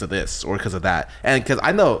because of this or because of that, and because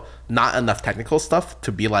I know not enough technical stuff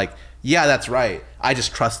to be like, yeah, that's right, I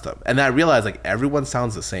just trust them. And then I realize like everyone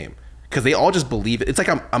sounds the same, because they all just believe it. It's like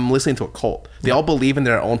I'm listening to a cult. They all believe in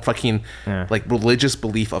their own fucking like religious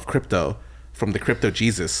belief of crypto, from the crypto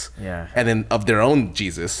Jesus, and then of their own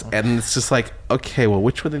Jesus, and it's just like, okay, well,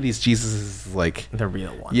 which one of these Jesus is like the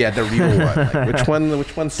real one? Yeah, the real one. Like, which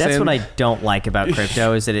one? That's what I don't like about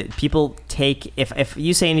crypto is that people take, if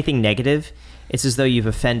you say anything negative, it's as though you've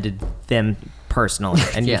offended them personally,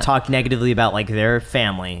 and you've talked negatively about like their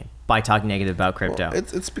family by talking negative about crypto. Well,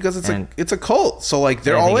 it's because it's a cult, so like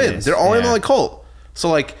they're all in. They're all in on the cult.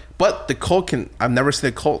 So like, but the cult I've never seen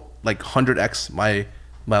a cult like 100x my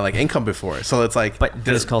like income before. So it's like, but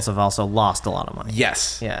these cults have also lost a lot of money.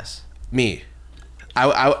 Yes. Me.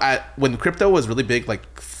 I when crypto was really big,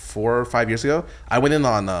 like 4 or 5 years ago, I went in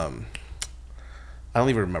on I don't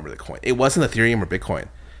even remember the coin. It wasn't Ethereum or Bitcoin.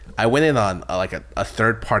 I went in on like a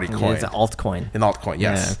third party coin. It's an altcoin. An altcoin,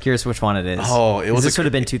 yes. Yeah, I'm curious which one it is. Oh, this would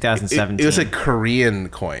have been 2017. It was a Korean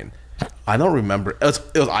coin. I don't remember. It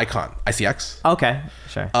was Icon, ICX. Okay,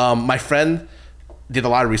 sure. My friend did a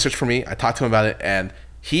lot of research for me. I talked to him about it, and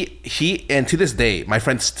he and to this day, my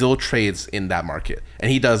friend still trades in that market,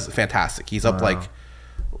 and he does fantastic. He's up like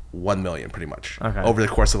 1 million pretty much over the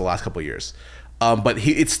course of the last couple of years. But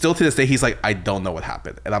it's still to this day, he's like, I don't know what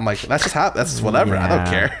happened, and I'm like, that's just whatever. I don't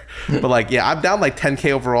care. But like, yeah, I'm down like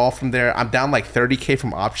 10K overall from there. I'm down like 30K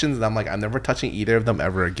from options, and I'm like, I'm never touching either of them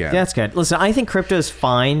ever again. That's good. Listen, I think crypto is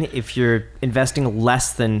fine if you're investing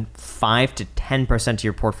less than 5 to 10% of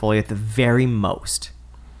your portfolio at the very most.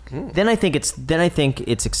 Then I think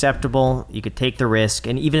it's acceptable. You could take the risk,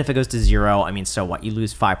 and even if it goes to zero, I mean, so what? You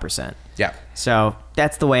lose 5%. Yeah. So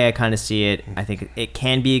that's the way I kind of see it. I think it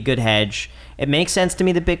can be a good hedge. It makes sense to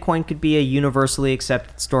me that Bitcoin could be a universally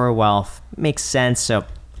accepted store of wealth. It makes sense. So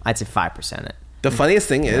I'd say 5% it. The funniest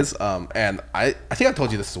thing is, and I think I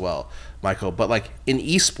told you this as well, Michael, but like in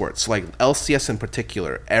esports, like LCS in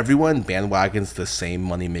particular, everyone bandwagons the same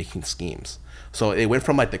money making schemes. So it went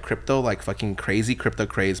from like the crypto, like fucking crazy crypto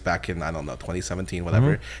craze back in, I don't know, 2017,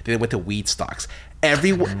 whatever. Then it went to weed stocks.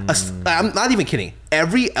 I'm not even kidding.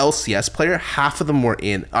 Every LCS player, half of them are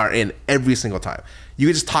in every single time. You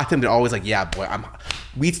can just talk to them. They're always like, yeah, boy,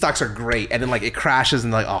 weed stocks are great. And then like it crashes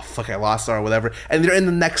and like, oh, fuck, I lost or whatever. And they're in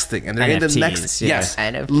the next thing. And they're NFTs, in the next. yeah. Yes.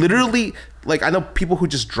 NFTs. Literally, like I know people who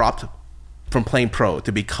just dropped from playing pro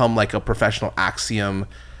to become like a professional Axiom,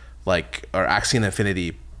 like, or Axiom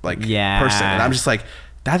Infinity person, and I'm just like,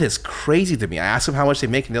 that is crazy to me. I asked them how much they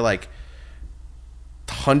make, and they're like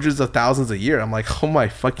hundreds of thousands a year. I'm like, oh my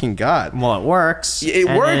fucking god. Well, it works. It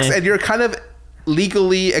works, and you're kind of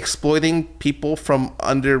legally exploiting people from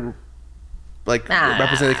under like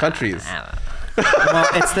represented countries. Well,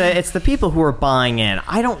 it's the people who are buying in.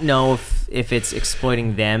 I don't know if it's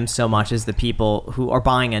exploiting them so much as the people who are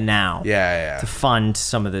buying in now. To fund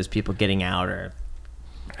some of those people getting out, or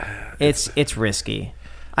it's risky.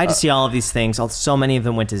 I just see all of these things. So many of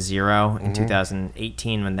them went to zero in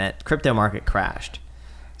 2018 when that crypto market crashed.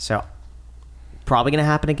 So probably going to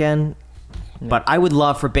happen again. But I would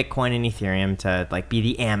love for Bitcoin and Ethereum to like be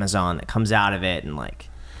the Amazon that comes out of it and like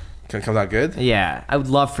comes out good. Yeah, I would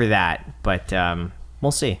love for that, but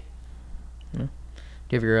we'll see. Do you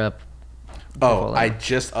have your app? I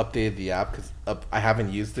just updated the app because I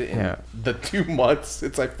haven't used it in the 2 months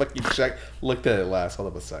since I fucking looked at it last. Hold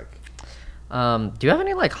up a sec. Do you have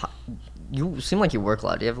any like? You seem like you work a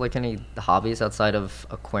lot. Do you have like any hobbies outside of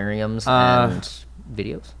aquariums and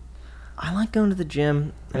videos? I like going to the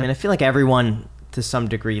gym. I mean, I feel like everyone to some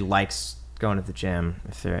degree likes going to the gym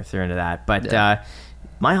if they're into that. But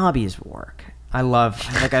my hobby is work. I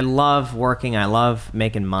love working. I love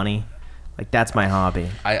making money. Like, that's my hobby.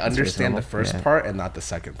 I understand the reasonable. first part and not the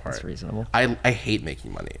second part. That's reasonable. I hate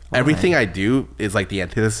making money. Everything I do is like the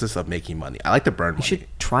antithesis of making money. I like to burn money. You should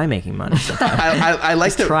try making money. I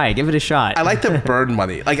like to Try it. Give it a shot. I like to burn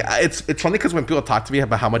money. Like it's funny because when people talk to me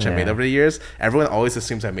about how much I made over the years, everyone always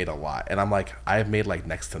assumes I made a lot, and I'm like, I've made like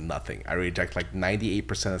next to nothing. I reject like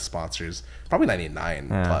 98% of sponsors, probably 99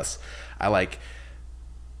 plus. I like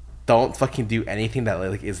don't fucking do anything that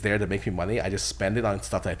like is there to make me money. I just spend it on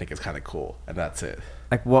stuff that I think is kind of cool, and that's it.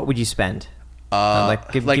 Like, what would you spend?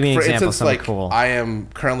 Give me an example of something cool. I am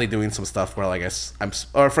currently doing some stuff where like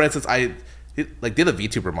or for instance, I did a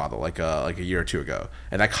VTuber model like a year or two ago,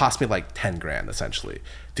 and that cost me like 10 grand essentially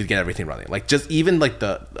to get everything running. Like just even like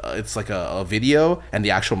it's like a video, and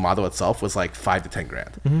the actual model itself was like 5 to 10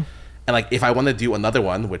 grand. Mm-hmm. And like if I want to do another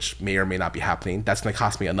one, which may or may not be happening, that's gonna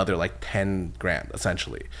cost me another like 10 grand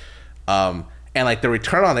essentially. And like the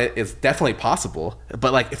return on it is definitely possible,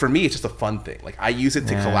 but like for me it's just a fun thing. Like I use it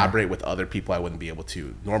to collaborate with other people I wouldn't be able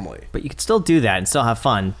to normally. But you could still do that and still have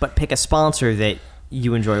fun, but pick a sponsor that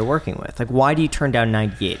you enjoy working with. Like, why do you turn down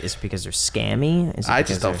 98? Is it because they're scammy? Is it I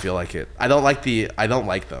just don't feel like it. I don't like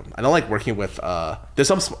them. I don't like working with there's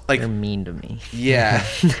some like They're mean to me. yeah.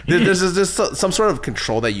 there's just some sort of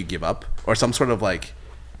control that you give up, or some sort of like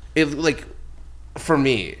it like for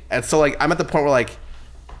me. And so like I'm at the point where like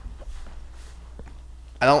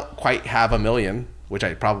I don't quite have $1 million, which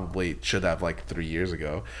I probably should have like 3 years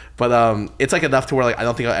ago. But it's like enough to where like I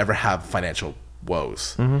don't think I'll ever have financial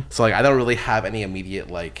woes. Mm-hmm. So like I don't really have any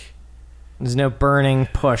immediate like. There's no burning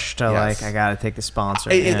push to Yes. like I gotta take the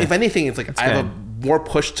sponsor. If anything, it's like That's I have good. a more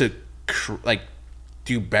push to like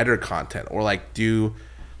do better content or like do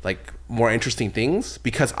like more interesting things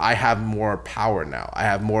because I have more power now. I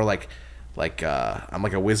have more like I'm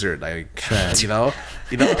like a wizard. You know,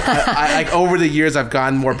 I like over the years I've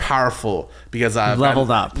gotten more powerful because I've leveled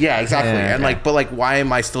up. Yeah, exactly. Yeah, and okay. like, but like, why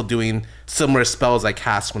am I still doing similar spells I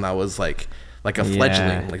cast when I was like a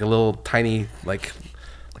fledgling, like a little tiny like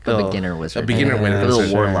A beginner wizard. a beginner Yeah. wizard. A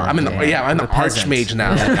little warlock. I'm an The peasant. archmage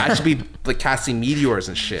now. Like, I should be like casting meteors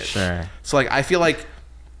and shit. Sure. So like I feel like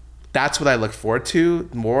that's what I look forward to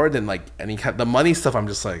more than like any kind. The money stuff I'm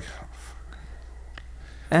just like.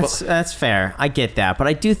 That's fair. I get that, but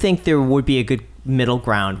I do think there would be a good middle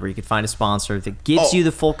ground where you could find a sponsor that gives you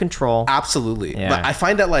the full control. Absolutely. Yeah. But I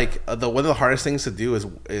find that like one of the hardest things to do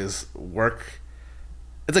is work.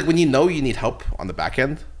 It's like when you know you need help on the back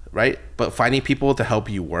end, right? But finding people to help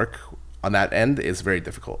you work on that end is very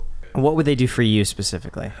difficult. What would they do for you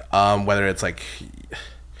specifically? Whether it's like,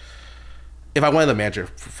 if I wanted a manager,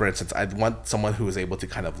 for instance, I'd want someone who is able to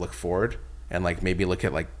kind of look forward and like maybe look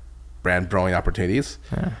at like brand growing opportunities.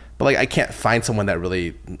 Yeah. But like I can't find someone that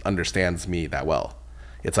really understands me that well.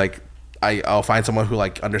 It's like I'll find someone who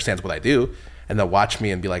like understands what I do and they'll watch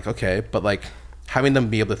me and be like, okay, but like having them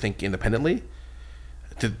be able to think independently.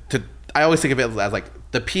 I always think of it as like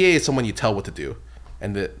the PA is someone you tell what to do,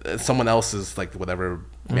 and someone else is like whatever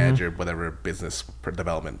manager, whatever business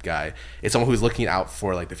development guy is someone who's looking out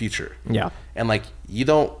for like the future. Yeah. And like you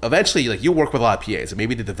don't eventually like you work with a lot of PAs and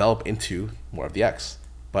maybe to develop into more of the X,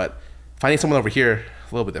 but finding someone over here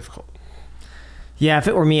a little bit difficult. Yeah, if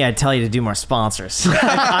it were me, I'd tell you to do more sponsors.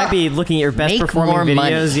 I'd be looking at your best Make performing more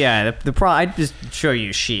videos. money. Yeah, I'd just show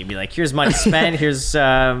you a sheet. Be like, here's money spent. Here's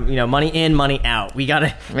money in, money out. We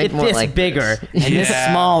gotta Make get more this like bigger this. and this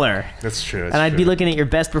smaller. That's true. And I'd be looking at your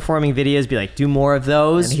best performing videos. Be like, do more of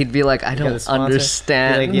those. And he'd be like, I You got a don't sponsor?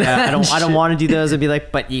 understand. Be like, yeah, that I don't shit." want to do those. I'd be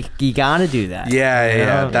like, but you gotta do that. Yeah. You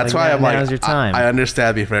know? That's Like, why I'm now's like, your time. I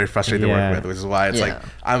understand being very frustrated to Yeah. work with, which is why it's like,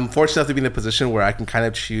 I'm fortunate enough to be in a position where I can kind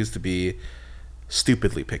of choose to be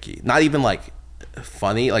stupidly picky. Not even like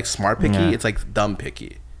funny, like smart picky. Yeah. It's like dumb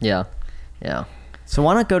picky. Yeah. So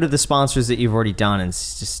why not go to the sponsors that you've already done and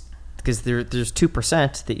just because there's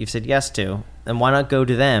 2% that you've said yes to, and why not go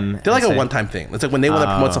to them? They're like and a say, one-time thing. It's like when they want to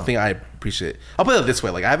promote Oh. something, I appreciate it. I'll put it this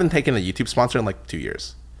way: like I haven't taken a YouTube sponsor in like 2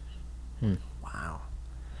 years. Wow.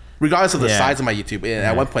 Regardless of the Yeah. size of my YouTube, and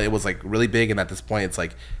at one point it was like really big, and at this point it's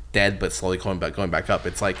like dead, but slowly going back up.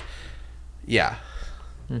 It's like, yeah.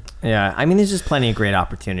 Yeah, I mean, there's just plenty of great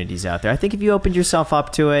opportunities out there. I think if you opened yourself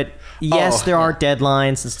up to it, yes, there are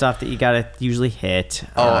deadlines and stuff that you gotta usually hit.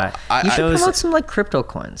 You should those- promote some like crypto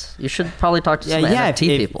coins. You should probably talk to some NFT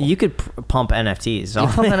if people. you could pump NFTs. You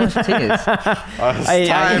pump NFTs.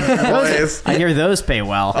 I hear those pay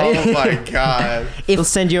well. Oh my god! They'll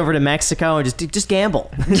send you over to Mexico and just gamble.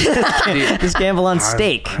 Just gamble on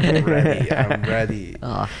stake. I'm ready.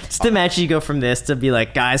 Just imagine you go from this to be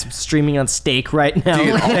like, guys, I'm streaming on stake right now.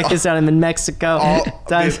 Dude, Check this out. I'm in Mexico.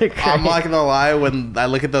 Times Dude, are I'm great. not gonna lie. When I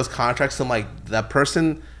look at those contracts, I'm like, that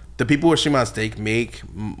person the people who are streaming on Stake make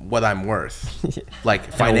what I'm worth,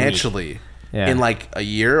 like financially, in like a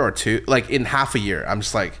year or two, like in half a year. I'm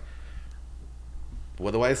just like,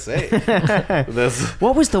 what do I say?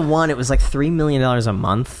 What was the one? It was like $3 million a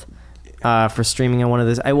month for streaming on one of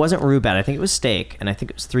those. I wasn't Rubat. I think it was Stake, and I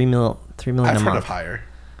think it was $3 million a month. I've heard of higher.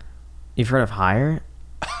 You've heard of higher?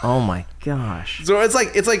 Oh my gosh. So it's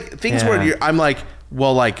like things where I'm like,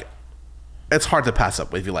 well, like it's hard to pass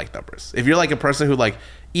up if you like numbers. If you're like a person who like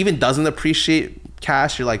even doesn't appreciate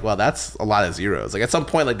cash, you're like, well, that's a lot of zeros. Like at some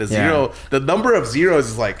point, like the number of zeros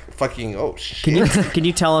is like fucking, oh shit. Can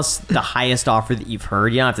you tell us the highest offer that you've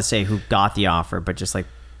heard? You don't have to say who got the offer, but just like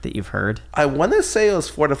that you've heard. I want to say it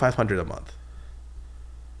was $400 to $500 a month.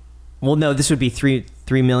 Well, no, this would be $3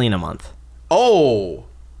 million a month. Oh,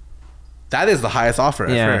 that is the highest offer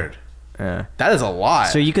I've heard. Yeah. That is a lot.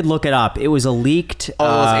 So you could look it up. It was a leaked. Oh, it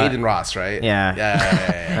was Aiden Ross, right? Yeah.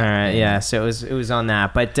 Yeah. All right. Yeah. So it was on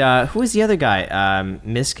that. But who was the other guy?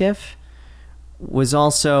 Miskiff was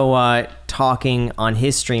also talking on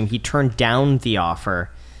his stream. He turned down the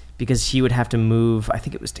offer because he would have to move. I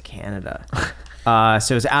think it was to Canada.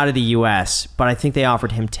 So it was out of the U.S. But I think they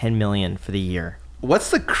offered him $10 million for the year.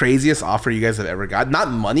 What's the craziest offer you guys have ever got?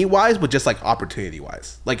 Not money wise, but just like opportunity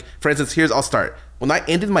wise. Like for instance, I'll start. When I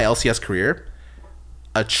ended my LCS career,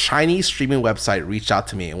 a Chinese streaming website reached out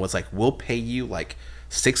to me and was like, "We'll pay you like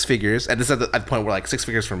 6 figures." And this is at the point where like 6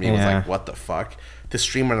 figures for me was like, "What the fuck?" To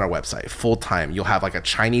stream on our website full time. You'll have like a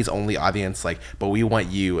Chinese only audience, like, but we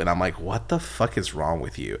want you. And I'm like, what the fuck is wrong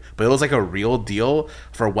with you? But it was like a real deal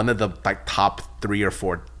for one of the like top 3 or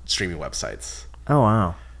 4 streaming websites. Oh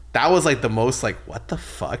wow. That was like the most like, what the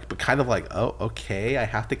fuck? But kind of like, oh, okay, I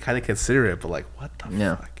have to kind of consider it. But like, what the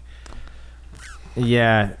fuck?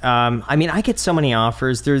 Yeah. I mean, I get so many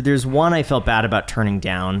offers. There's one I felt bad about turning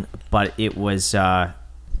down, but it was over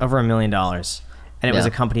 $1 million. And it was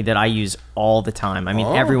a company that I use all the time. I mean,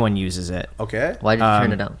 everyone uses it. Okay. Why did you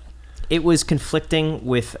turn it down? It was conflicting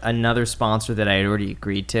with another sponsor that I had already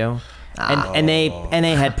agreed to. And they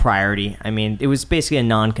had priority. I mean, it was basically a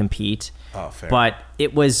non-compete. Oh, fair. But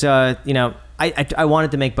it was, I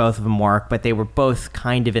wanted to make both of them work, but they were both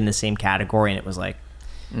kind of in the same category, and it was like,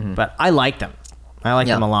 but I liked them. I liked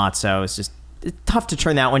them a lot, so it's tough to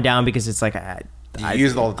turn that one down because it's like, I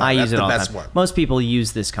use it all the time. I use it all the best time. one. Most people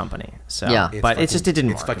use this company, so but it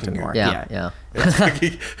didn't work. It didn't work. Yeah. It's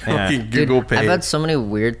fucking Google Pay. I've had so many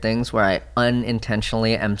weird things where I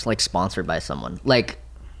unintentionally am like sponsored by someone. Like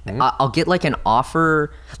I'll get like an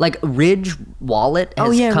offer, like Ridge Wallet has come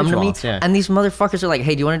Ridge to me, Wallets, and these motherfuckers are like,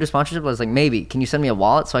 "Hey, do you want to do sponsorship?" I was like, "Maybe. Can you send me a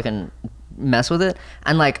wallet so I can mess with it?"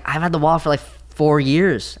 And like I've had the wallet for like 4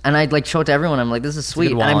 years, and I'd like show it to everyone. I'm like, "This is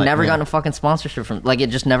sweet," and I've never gotten a fucking sponsorship from. Like it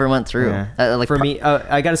just never went through. Yeah. For me,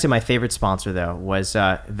 I got to say my favorite sponsor though was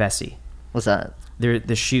Vessi. What's that? They're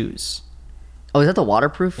the shoes. Oh, is that the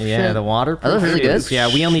waterproof? Yeah, shit? the waterproof. Are those really good?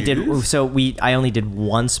 Yeah, we only did. So I only did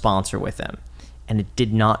one sponsor with them, and it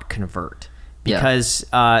did not convert because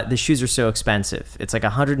the shoes are so expensive. It's like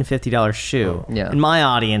 $150 shoe. And my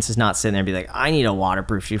audience is not sitting there and be like, I need a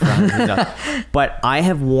waterproof shoe for $150. But I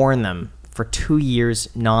have worn them for 2 years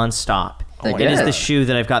nonstop. It is the shoe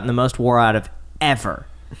that I've gotten the most wore out of ever.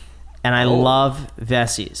 And I love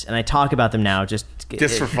Vessies, and I talk about them now just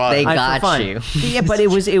for fun. They got you. Yeah, but it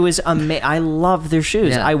was amazing. I love their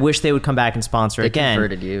shoes. I wish they would come back and sponsor again.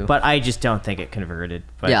 Converted you, but I just don't think it converted.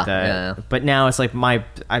 But but now it's like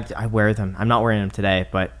I wear them. I'm not wearing them today,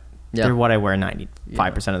 but they're what I wear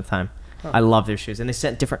 95% of the time. I love their shoes, and they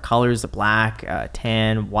sent different colors: the black,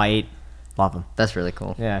 tan, white. Love them. That's really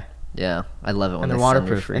cool. Yeah, I love it when they're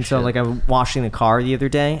waterproof. And so, like, I'm washing the car the other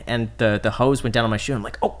day, and the hose went down on my shoe. I'm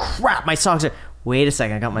like, oh crap, my socks are. Wait a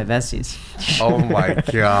second, I got my Vesties. Oh my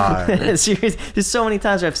god! Seriously, there's so many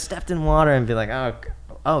times where I've stepped in water and be like,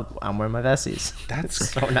 oh, I'm wearing my Vesties. That's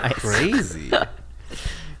so nice, crazy.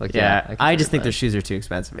 Like, I just think their shoes are too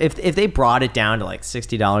expensive. If they brought it down to like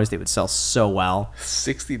 $60, they would sell so well.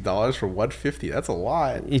 $60 for $150, that's a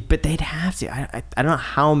lot. But they'd have to. I don't know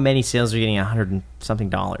how many sales are getting $100 and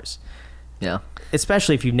something. Yeah.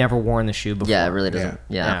 Especially if you've never worn the shoe before. Yeah, it really doesn't.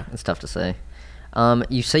 Yeah, it's tough to say.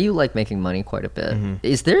 You say you like making money quite a bit.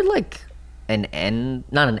 Is there like not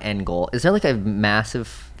an end goal? Is there like a massive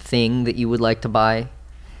thing that you would like to buy?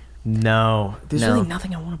 No, there's really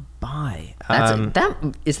nothing I want to buy.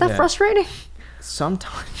 Is that frustrating?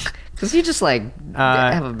 Sometimes, because you just like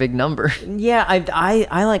have a big number. Yeah,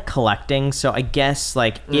 I like collecting. So I guess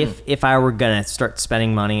like if I were gonna start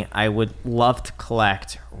spending money, I would love to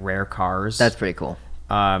collect rare cars. That's pretty cool.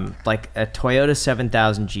 Like a Toyota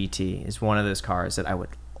 7000 GT is one of those cars that I would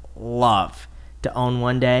love to own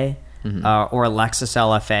one day. Or a Lexus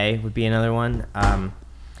LFA would be another one.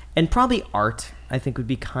 And probably art, I think, would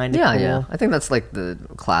be kind of Yeah, cool. yeah. I think that's like the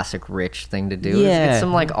classic rich thing to do. Is Yeah. get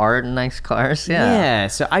some like art and nice cars. Yeah. Yeah,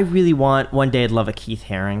 so I really want one day I'd love a Keith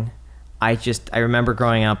Haring. I remember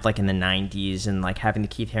growing up like in the 90s and like having the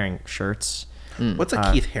Keith Haring shirts. What's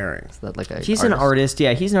a Keith Haring? Is that like a He's an artist.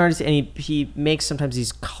 Yeah, he's an artist, and he makes sometimes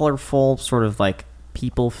these colorful sort of like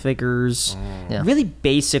people figures, Yeah. really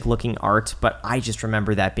basic looking art. But I just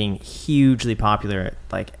remember that being hugely popular.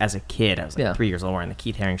 Like as a kid, I was like Yeah. 3 years old wearing the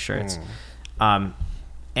Keith Haring shirts.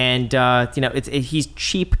 He's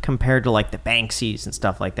cheap compared to like the Banksies and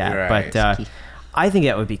stuff like that. Right. But I think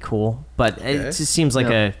that would be cool. But it just seems like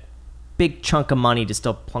Yeah. a big chunk of money to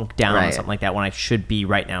still plunk down on Right. something like that when I should be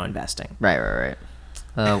right now investing. Right.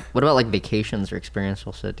 What about like vacations or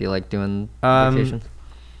experiential shit? Do you like doing Um, vacations?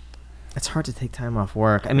 It's hard to take time off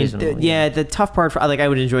work. I mean, Reasonably, the tough part for like I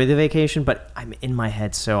would enjoy the vacation, but I'm in my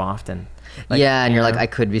head so often. Like, yeah, and you you're like, know? I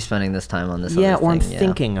could be spending this time on this. Yeah, other or I'm thing. Yeah.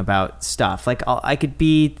 thinking about stuff. Like I could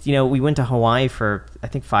be, we went to Hawaii for I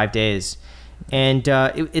think 5 days, and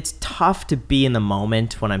it's tough to be in the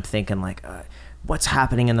moment when I'm thinking like, what's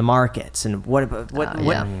happening in the markets and what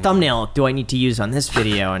yeah. thumbnail do I need to use on this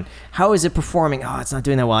video and how is it performing? Oh, it's not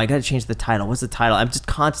doing that well. I got to change the title. What's the title? I'm just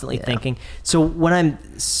constantly thinking. So when I'm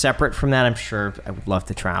separate from that, I'm sure I would love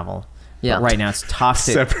to travel. Yeah. But right now it's tough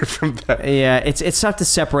to Separate from that. yeah, it's tough to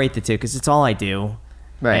separate the two because it's all I do.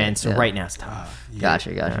 Right, And so yeah. right now it's tough.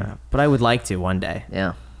 Gotcha. But I would like to one day.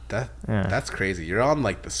 Yeah. That's crazy. You're on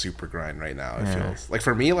like the super grind right now. It feels like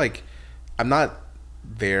for me, like I'm not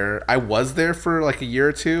there. I was there for like a year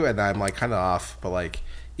or two, and I'm like kind of off. But like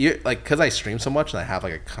because I stream so much and I have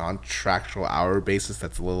like a contractual hour basis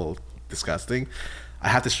that's a little disgusting. I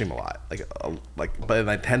have to stream a lot. But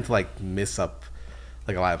I tend to like miss up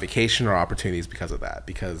like a lot of vacation or opportunities because of that.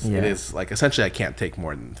 Because it is like essentially I can't take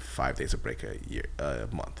more than 5 days of break a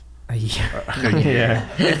month. Yeah.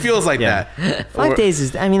 It feels like Yeah. that. 5 days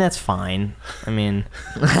is, I mean, that's fine. I mean,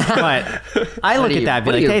 but I look are at you- that and be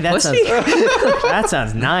what are like, you, hey, that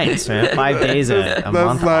sounds nice, man. 5 days a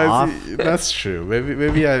month off. That's true.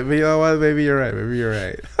 Maybe you know what? Maybe you're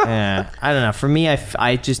right. Yeah, I don't know. For me,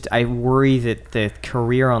 I worry that the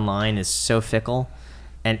career online is so fickle,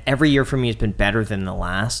 and every year for me has been better than the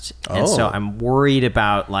last, and so Oh. I'm worried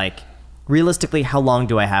about like realistically how long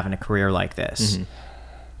do I have in a career like this,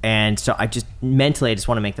 and so I just mentally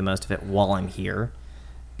want to make the most of it while I'm here,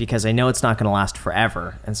 because I know it's not going to last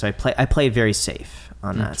forever, and so I play it very safe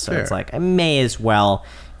on that. So it's fair. like I may as well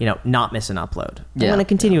not miss an upload. I Yeah. want to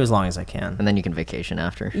continue as long as I can. And then you can vacation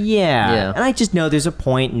after. Yeah. Yeah. And I just know there's a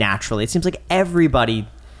point naturally. It seems like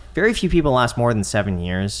very few people last more than 7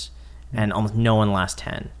 years, and almost no one lasts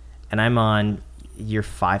 10. And I'm on year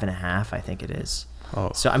 5.5, I think it is. Oh.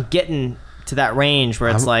 So I'm getting to that range where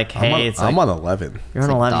it's like, hey, I'm on 11. you're on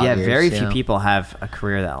like 11. dog Yeah, years, very few yeah. people have a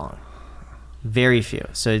career that long. Very few.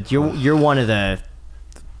 So you're one of the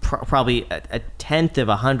probably a tenth of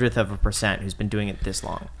 100% who's been doing it this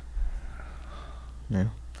long. Yeah.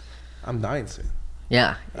 I'm dying soon.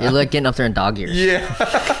 Yeah. You're like getting up there in dog years. Yeah.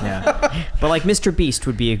 Yeah. But like Mr. Beast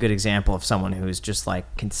would be a good example of someone who's just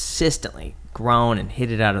like consistently grown and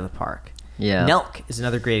hit it out of the park. Yeah. Nelk is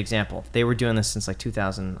another great example. They were doing this since like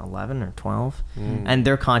 2011 or 12, and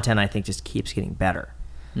their content I think just keeps getting better.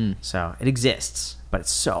 So it exists, but it's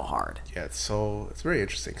so hard. Yeah, it's very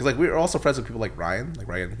interesting because like we were also friends with people like Ryan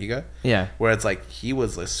Higa. Yeah. Where it's like he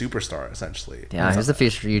was a superstar essentially. Yeah, he's the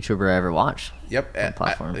first YouTuber I ever watched. Yep,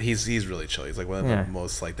 platform. he's really chill. He's like one of Yeah. the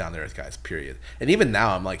most like down to earth guys. Period. And even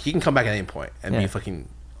now, I'm like he can come back at any point and Yeah. be fucking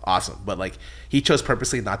awesome. But like he chose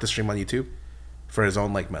purposely not to stream on YouTube for his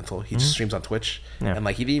own like mental. He just streams on Twitch, Yeah. and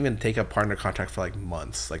like he didn't even take a partner contract for like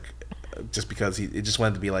months, like just because it just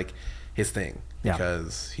wanted to be like his thing Yeah.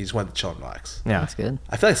 because he just wanted to chill and relax. Yeah. That's good.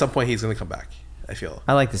 I feel like at some point he's gonna come back. I feel.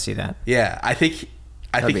 I like to see that. Yeah, I think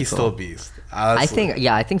be he's cool. still a beast. I Honestly.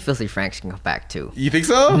 think Filthy Franks can come back too. You think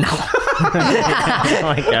so? No. Oh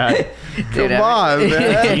my god. Dude, Come on,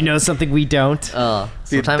 man. You know something we don't? Dude,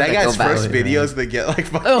 Sometimes that I guy's go back. first videos they get like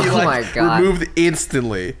fucking Oh like my God. removed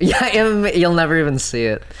instantly. Yeah, you'll never even see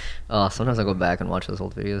it. Oh, sometimes I go back and watch those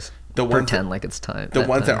old videos. The ones Pretend that- like it's time. The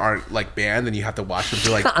ones that aren't like banned and you have to watch them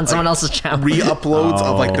do like on someone like, else's channel. re-uploads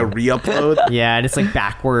of like the re-upload. Yeah, and it's like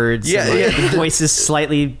backwards. Yeah, and, like, yeah. the voice is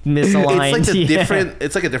slightly misaligned. It's like Yeah.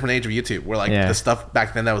 it's like a different age of YouTube where like Yeah. the stuff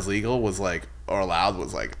back then that was legal was like or allowed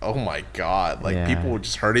was like, oh my god, like Yeah. people were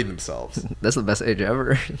just hurting themselves. That's the best age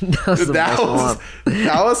ever. that was the that best was one.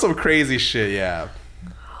 that was some crazy shit, yeah.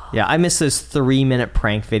 Yeah, I miss those 3-minute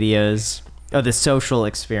prank videos. Oh, the social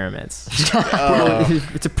experiments.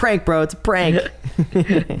 It's a prank, bro. It's a prank. Dude,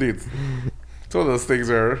 it's one of those things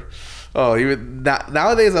where Oh, even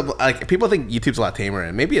nowadays, like people think YouTube's a lot tamer,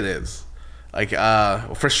 and maybe it is. Like,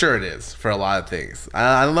 for sure it is for a lot of things.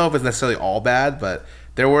 I don't know if it's necessarily all bad, but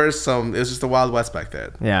there were some. It was just the Wild West back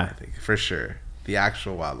then. Yeah, I think for sure the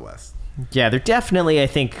actual Wild West. Yeah, they're definitely. I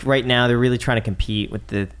think right now they're really trying to compete with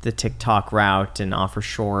the TikTok route and offer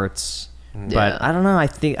shorts. But I don't know. I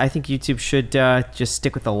think YouTube should just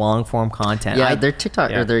stick with the long form content. Yeah, their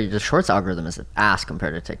TikTok or their Shorts algorithm is ass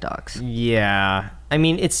compared to TikTok's. Yeah, I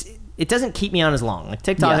mean it doesn't keep me on as long. Like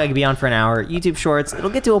TikTok, I could be on for an hour. YouTube Shorts, it'll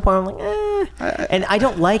get to a point where I'm like, and I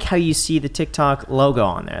don't like how you see the TikTok logo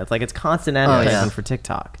on there. It's like it's constant advertising for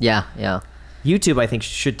TikTok. Yeah. YouTube, I think,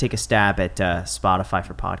 should take a stab at Spotify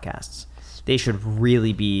for podcasts. They should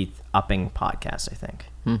really be upping podcasts, I think.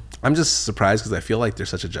 I'm just surprised because I feel like they're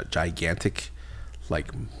such a gigantic,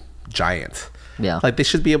 like, giant. Yeah. Like, they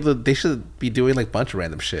should be doing, like, a bunch of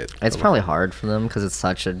random shit. It's probably hard for them because it's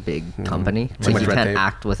such a big company. Too Like, much you red can't tape.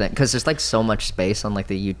 act with it because there's, like, so much space on, like,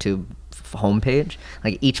 the YouTube homepage.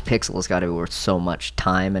 Like, each pixel has got to be worth so much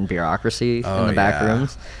time and bureaucracy in the back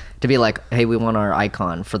rooms. To be like, hey, we want our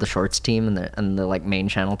icon for the Shorts team, and the like main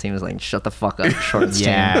channel team is like, shut the fuck up, Shorts team.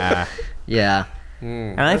 Yeah.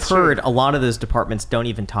 And I've heard a lot of those departments don't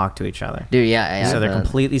even talk to each other. Dude, yeah. So they're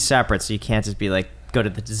completely separate. So you can't just be like, go to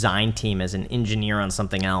the design team as an engineer on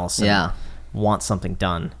something else. And want something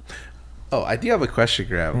done. Oh, I do have a question,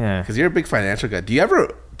 Graham. Yeah. Because you're a big financial guy. Do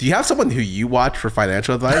you have someone who you watch for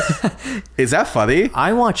financial advice? Is that funny?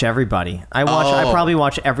 I watch everybody. I probably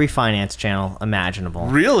watch every finance channel imaginable.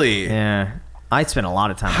 Really? Yeah. I spend a lot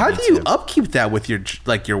of time How on do you YouTube. upkeep that with your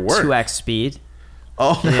work? 2x speed.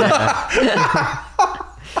 Oh,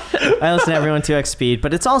 I listen to everyone 2x speed,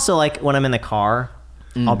 but it's also like when I'm in the car,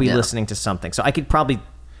 I'll be listening to something. So I could probably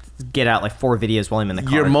get out like 4 videos while I'm in the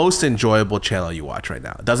car. your most enjoyable channel you watch right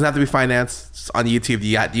now. It doesn't have to be finance. It's on YouTube. Do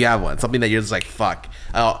you have one? Something that you're just like, fuck.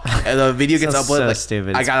 Oh, and the video gets Sounds uploaded. so Like,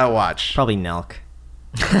 stupid. I gotta watch. Probably Nelk.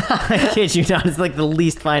 I kid you not. It's like the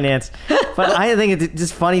least finance. But I think it's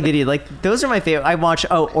just funny video. Like, those are my favorite. I watch,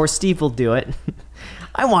 or Steve will do it.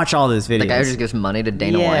 I watch all those videos. The guy who just gives money to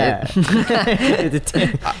Dana White.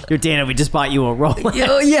 Your Dana, we just bought you a Rolex.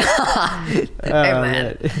 Yo, yeah. Hey,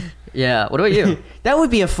 man. Yeah. What about you? That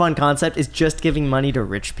would be a fun concept, is just giving money to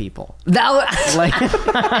rich people. That would, Like,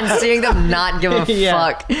 and seeing them not give a Yeah.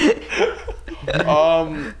 fuck.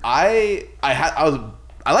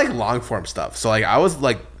 I like long form stuff. So like I was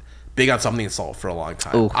like big on Something Salt for a long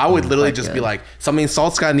time. Ooh, I would literally quite just be good. like, Something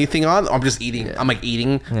Salt's got anything on? I'm just eating. I'm like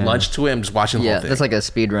eating lunch to it. I'm just watching the Yeah, whole thing. that's like a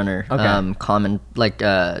speedrunner. Okay. Common, like,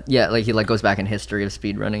 like he like goes back in history of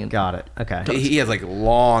speedrunning. got it. Okay. He has like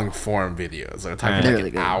long form videos. Like, talking They're like really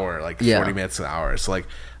an good. hour, like Yeah. 40 minutes an hour. So like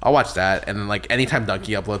I'll watch that, and then like anytime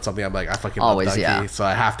Donkey uploads something, I'm like, I fucking Always, love Donkey, yeah. so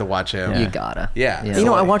I have to watch him. You gotta. Yeah. You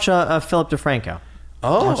know, I watch Philip DeFranco.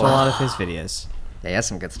 Oh, I watch a lot of his videos. Yeah, he has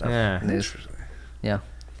some good stuff. Yeah. News. Yeah.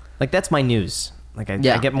 Like, that's my news. Like, I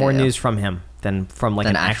Yeah, get more yeah. news from him than from like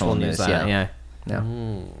Than an actual news. yeah. Yeah. Yeah.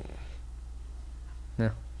 Yeah.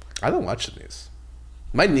 I don't watch the news.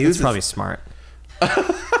 My news It's probably smart.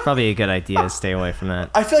 Probably a good idea to stay away from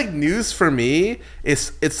that. I feel like news for me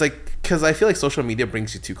it's like, because I feel like social media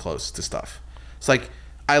brings you too close to stuff. It's like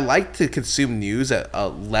I like to consume news at a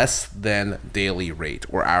less than daily rate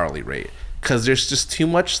or hourly rate, because there's just too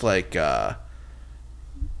much like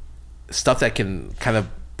stuff that can kind of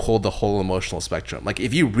pull the whole emotional spectrum. Like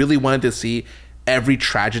if you really wanted to see every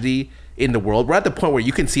tragedy in the world, we're at the point where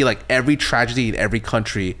you can see like every tragedy in every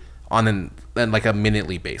country on like a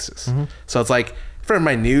minutely basis. So it's like for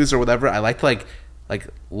my news or whatever, I like to like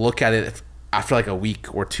look at it after like a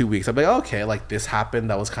week or 2 weeks. I'm like, okay, like this happened,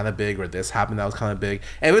 that was kind of big, or this happened, that was kind of big.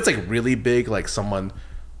 And if it's like really big, like someone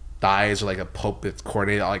dies or like a pope that's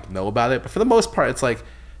coronated, I'll like know about it. But for the most part, it's like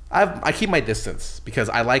I keep my distance because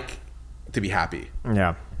I like to be happy.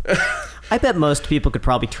 Yeah. I bet most people could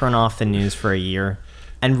probably turn off the news for a year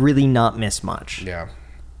and really not miss much. Yeah.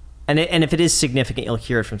 And if it is significant, you'll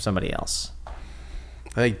hear it from somebody else.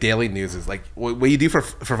 I think daily news is like what you do for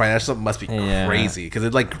financial must be Yeah. crazy because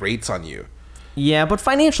it like grates on you. Yeah, but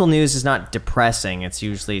financial news is not depressing. It's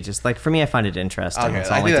usually just like, for me, I find it interesting. Okay, It's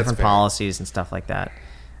I all think like that's different fair. policies and stuff like that.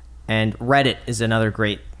 And Reddit is another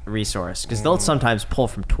great resource because they'll sometimes pull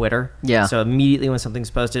from Twitter. Yeah. So immediately when something's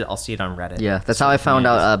posted, I'll see it on Reddit. Yeah, that's how I found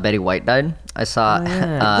out Betty White died. I saw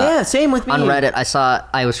Yeah, same with me. on Reddit.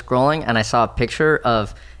 I was scrolling and I saw a picture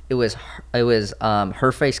of it was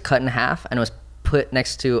her face cut in half and it was put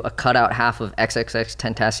next to a cutout half of XXX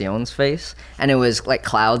Tentacion's face, and it was like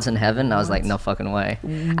clouds in heaven. And I was like, no fucking way.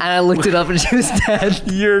 And I looked it up and she was dead.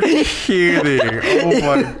 You're kidding. Oh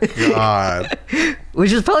my god.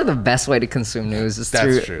 Which is probably the best way to consume news is That's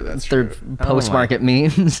through true, that's through true. post-market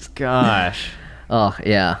memes. Gosh. Oh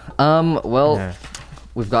yeah. Well, Yeah.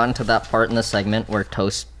 we've gotten to that part in the segment where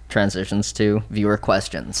Toast transitions to viewer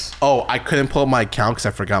questions. Oh, I couldn't pull up my account because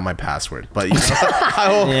I forgot my password. But you know, I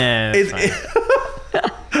will. Yeah,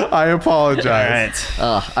 I apologize. All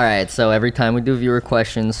right. All right. So every time we do viewer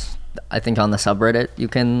questions, I think on the subreddit you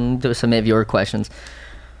can submit viewer questions.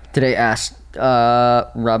 Today asked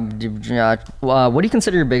Rob, what do you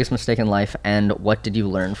consider your biggest mistake in life, and what did you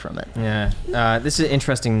learn from it? Yeah. This is an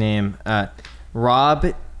interesting name.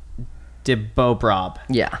 Rob DeBobrob.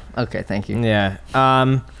 Yeah. Okay. Thank you. Yeah.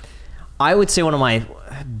 I would say one of my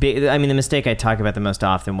big, I mean, the mistake I talk about the most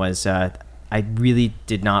often was I really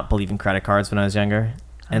did not believe in credit cards when I was younger.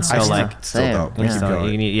 And so, like, still Same. don't. We Yeah. keep so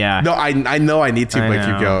going. you need, yeah. No, I know I need to, but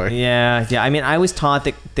keep going. Yeah. I mean, I was taught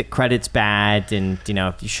that credit's bad, and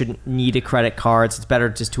you shouldn't need a credit card. So it's better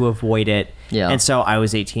just to avoid it. Yeah. And so I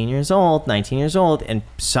was 18 years old, 19 years old, and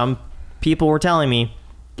some people were telling me,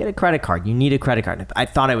 get a credit card. You need a credit card. I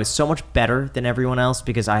thought I was so much better than everyone else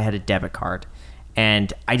because I had a debit card,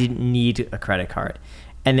 and I didn't need a credit card.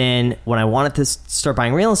 And then when I wanted to start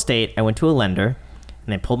buying real estate, I went to a lender.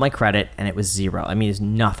 And I pulled my credit, and it was zero. I mean, it's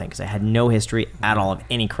nothing because I had no history at all of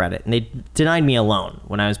any credit. And they denied me a loan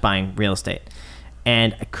when I was buying real estate.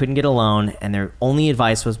 And I couldn't get a loan, and their only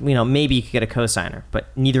advice was, maybe you could get a cosigner. But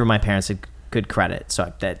neither of my parents had good credit.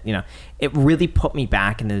 So it really put me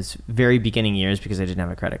back in those very beginning years because I didn't have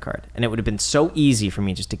a credit card. And it would have been so easy for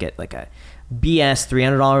me just to get like a BS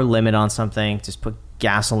 $300 limit on something, just put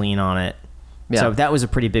gasoline on it. Yeah. So that was a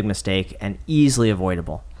pretty big mistake and easily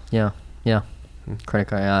avoidable. Yeah. Yeah. Credit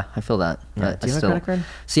card, yeah, I feel that. Yeah. Do you have a credit card?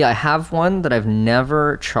 See, I have one that I've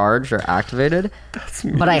never charged or activated,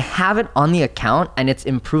 but I have it on the account, and it's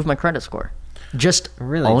improved my credit score. Just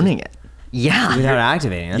Really? owning it. Yeah. Without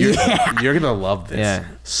activating it. You're gonna love this. Yeah.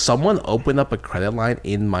 Someone opened up a credit line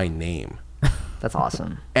in my name That's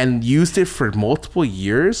awesome. and used it for multiple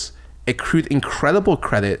years, accrued incredible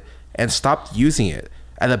credit, and stopped using it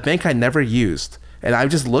at a bank I never used. And I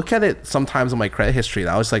just look at it sometimes on my credit history,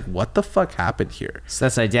 and I was like, "What the fuck happened here?" So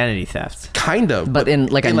that's identity theft. Kind of, But in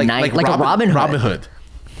like a night, like a Robin Hood. Robin Hood.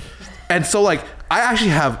 And so, like, I actually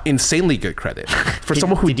have insanely good credit for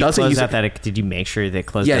someone who did you doesn't close use out it. that? Did you make sure they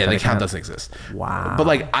closed Yeah, out the that account doesn't exist. Wow. But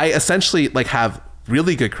like, I essentially like have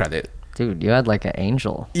really good credit. Dude, you had like an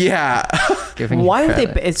angel Yeah. giving Why you would they?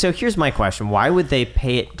 credit. So here's my question: why would they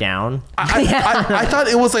pay it down? I thought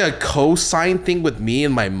it was like a co-sign thing with me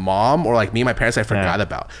and my mom, or like me and my parents I forgot Yeah.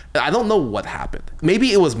 about. I don't know what happened.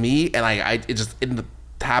 Maybe it was me and it just ended up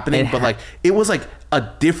happening, but like it was like a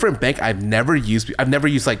different bank I've never used. I've never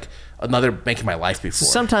used like another bank in my life before.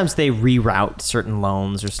 Sometimes they reroute certain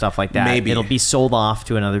loans or stuff like that. Maybe. It'll be sold off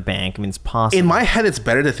to another bank. I mean, it's possible. in my head, it's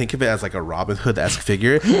better to think of it as like a Robin Hood-esque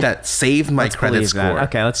figure that saved my credit believe that. score.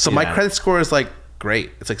 Okay, let's So do my that. credit score is like great.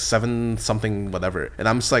 It's like 7 something whatever, and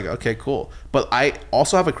I'm just like, okay, cool. But I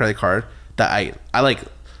also have a credit card that I like.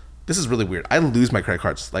 This is really weird. I lose my credit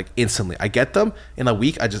cards like instantly. I get them in a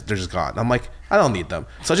week. They're just gone. I'm like, I don't need them,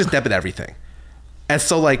 so I just debit everything. And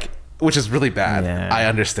so like, which is really bad. Yeah. I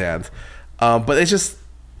understand, but it's just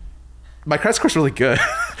my credit score's really good.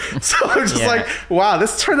 So I'm just Yeah. like, wow,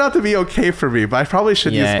 this turned out to be okay for me, but I probably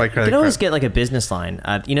should use my you credit can always card. get like a business line.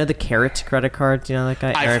 The Carrot credit card. Do you know that guy,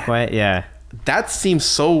 I've- Eric White? Yeah. That seems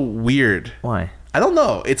so weird. Why? I don't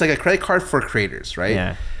know. It's like a credit card for creators, right?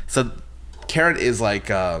 Yeah. So Carrot is like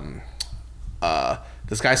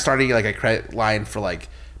this guy starting like a credit line for like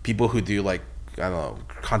people who do like, I don't know,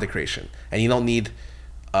 content creation, and you don't need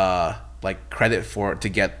like credit to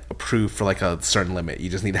get approved for like a certain limit. You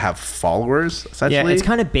just need to have followers essentially. Yeah, it's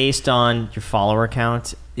kind of based on your follower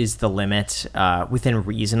count is the limit, within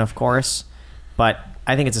reason, of course. But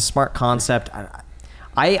I think it's a smart concept.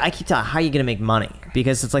 I keep telling how are you going to make money?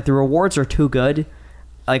 Because it's like the rewards are too good.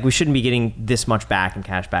 Like we shouldn't be getting this much back in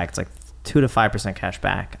cash back. It's like 2 to 5% cash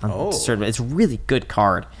back. On certain, it's a really good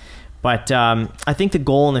card. But I think the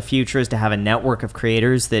goal in the future is to have a network of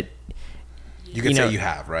creators that you could say you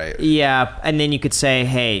have, right? Yeah, and then you could say,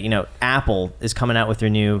 hey, Apple is coming out with their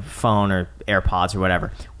new phone or AirPods or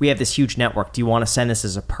whatever. We have this huge network. Do you want to send this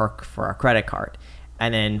as a perk for our credit card?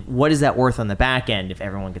 And then what is that worth on the back end if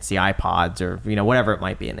everyone gets the iPods or whatever it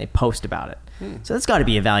might be, and they post about it? So there's got to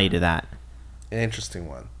be a value to that. An interesting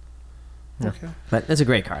one. Okay. But that's a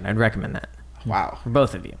great card. I'd recommend that Wow. for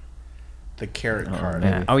both of you. The Carrot card.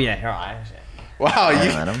 Yeah. Oh yeah, here I. Wow,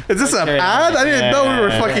 Adam. is this an Carrot. ad? I didn't know we were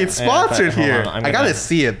fucking Yeah, sponsored hold here. on, I'm I gotta gonna-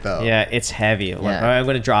 see it though. Yeah, it's heavy. Look, Yeah. I'm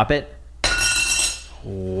gonna drop it.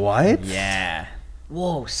 What? Yeah.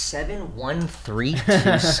 Whoa,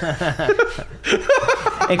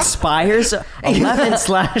 7132. Expires 11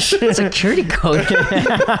 slash. Security code.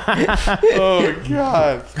 Oh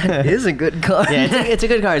god. It is a good card. Yeah, it's a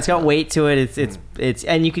good card. It's got weight to it. It's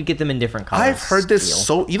and you could get them in different colors. I've heard this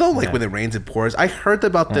Steel. like when it rains and pours. I heard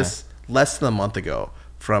about this less than a month ago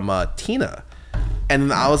from Tina. And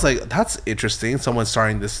then I was like, that's interesting. Someone's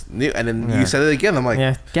starting this new. And then you said it again. I'm like,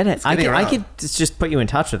 Yeah, get it. it's I getting could around. just put you in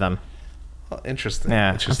touch with him. Oh, interesting.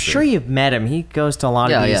 Yeah, Interesting. I'm sure you've met him. He goes to a lot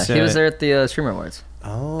Yeah, of yeah. these. He was there at the Streamer Awards.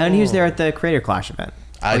 Oh. And he was there at the Creator Clash event.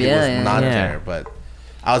 I yeah, was yeah, not yeah. there, but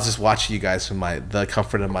I was just watching you guys from the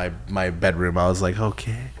comfort of my bedroom. I was like,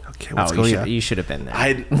 okay, what's going on? You should have been there.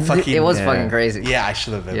 I fucking It was fucking crazy. Yeah, I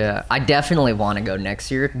should have been. Yeah, I definitely want to go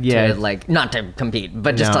next year. Yeah. To, like, not to compete,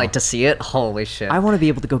 but just No. like to see it. Holy shit! I want to be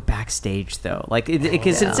able to go backstage though, like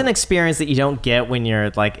because Yeah. it's an experience that you don't get when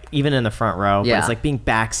you're like even in the front row. But Yeah. it's like being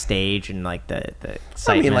backstage and like the I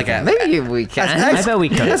excitement. mean, like, Maybe we can. I bet we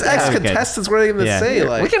could. As That would be good. ex-contestants, we're even Yeah. to say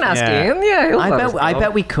like we can ask Yeah. Ian. Yeah, he'll let us I know.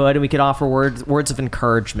 bet we could, and we could offer words of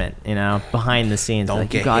encouragement, behind the scenes. Don't like,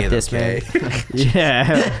 get you got hit, this, okay? man.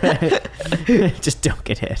 Yeah, just don't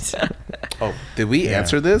get hit. Oh, did we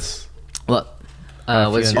answer this? What?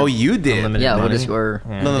 What's few- your, Oh, you did. Unlimited yeah, what money. is your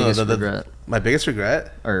No, biggest no. regret? My biggest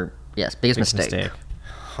regret? Or yes, biggest mistake.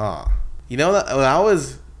 Huh. You know that when I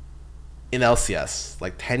was in LCS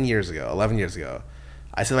like 10 years ago, 11 years ago,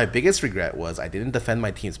 I said my biggest regret was I didn't defend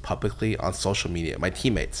my teams publicly on social media, my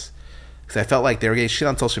teammates, because I felt like they were getting shit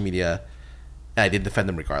on social media, and I didn't defend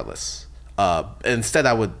them regardless. Instead,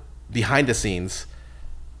 I would behind the scenes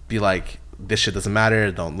be like, "This shit doesn't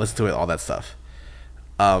matter. Don't listen to it. All that stuff."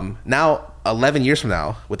 Now, 11 years from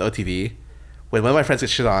now, with OTV, when one of my friends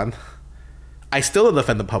gets shit on, I still don't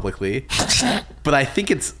defend them publicly, but I think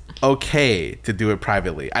it's okay to do it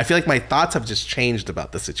privately. I feel like my thoughts have just changed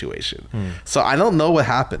about the situation. So I don't know what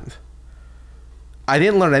happened. I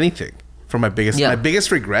didn't learn anything from my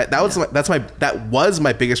biggest regret. That was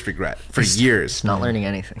my biggest regret for years. Not learning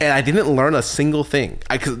anything. And I didn't learn a single thing.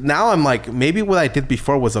 Cause now I'm like, maybe what I did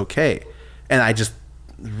before was okay. And I just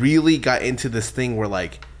really got into this thing where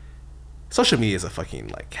like social media is a fucking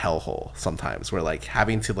like hellhole sometimes, where like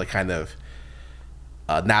having to like kind of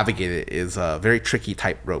navigate it is a very tricky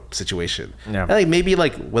tightrope situation. Yeah. And like maybe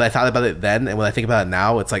like when I thought about it then and when I think about it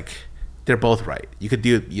now, it's like they're both right. You could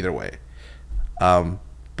do it either way.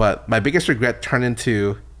 But my biggest regret turned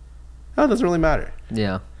into, oh, it doesn't really matter.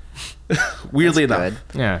 Yeah. Weirdly That's enough.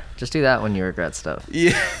 good. Yeah. Just do that when you regret stuff.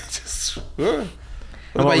 Yeah. Just, what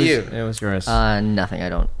about you? It was yours. Nothing. I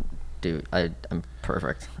don't do. I'm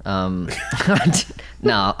perfect. No.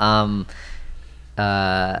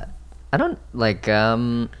 I don't like.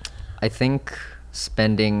 I think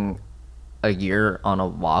spending a year on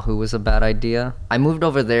Oahu was a bad idea. I moved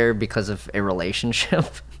over there because of a relationship.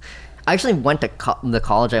 I actually went to the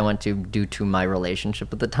college I went to due to my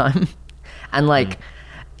relationship at the time, and like,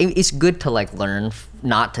 it's good to like learn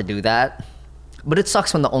not to do that. But it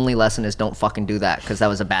sucks when the only lesson is don't fucking do that, because that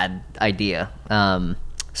was a bad idea.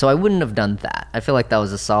 So I wouldn't have done that. I feel like that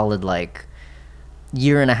was a solid like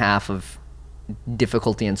year and a half of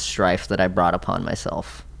difficulty and strife that I brought upon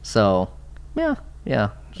myself. So yeah.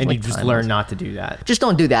 and like you just time learn was- not to do that. Just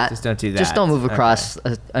don't do that. Just don't do Just that. don't move Okay. across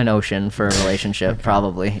an ocean for a relationship.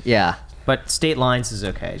 Probably. Yeah. But state lines is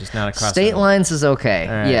okay, just not across. State the- lines is okay.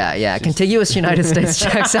 All right. Yeah. Contiguous United States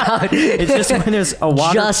checks out. It's just when there's a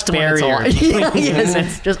water Just when it's barrier. a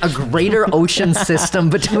yes, just a greater ocean system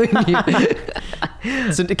between you.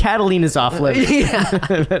 So Catalina's off limits.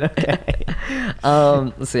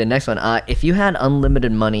 Let's see. Next one. If you had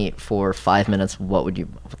unlimited money for 5 minutes, what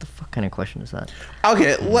the fuck kind of question is that?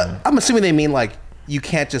 Okay, I'm assuming they mean like you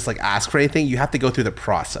can't just like ask for anything. You have to go through the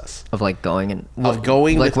process. Of like going and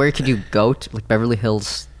Going like with- where could you go to? Like Beverly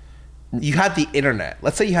Hills. You had the internet.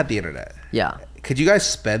 Let's say you had the internet. Yeah. Could you guys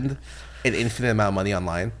spend an infinite amount of money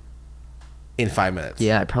online in 5 minutes?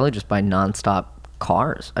 Yeah, I'd probably just buy nonstop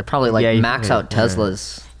cars. I'd probably like Yeah, you max could, out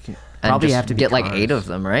Teslas. And Probably just have to be get like cars. 8 of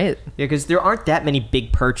them, right? Yeah, because there aren't that many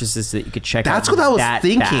big purchases that you could check out. That's what I was that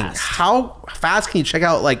thinking. fast. How fast can you check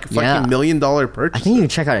out like fucking Yeah. $1 million I purchase? think you can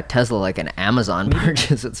check out a Tesla like an Amazon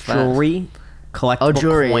purchase. It's fast. Jewelry, collectible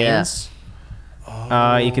jewelry, coins.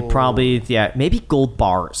 You could probably, maybe gold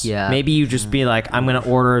bars. Yeah. Maybe you just be like, I'm going to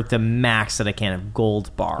order the max that I can of gold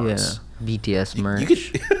Yeah. bars. BTS merch. You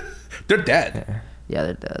could. They're dead. Yeah,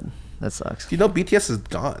 they're dead. That sucks. You know, BTS is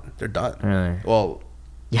gone. They're done. Really? Well,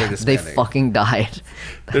 Yeah, they're they disbanding. fucking died.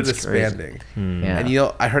 They're That's crazy. disbanding. Yeah. And you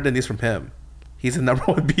know, I heard the news from him. He's the number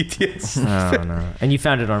one BTS. Oh no! And you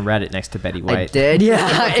found it on Reddit next to Betty White. I did,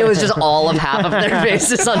 yeah. It was just all of half of their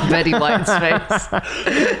faces on Betty White's face.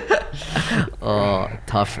 Oh,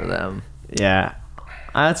 tough for them. Yeah.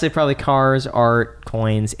 I'd say probably cars, art,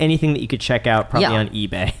 coins, anything that you could check out probably Yeah. on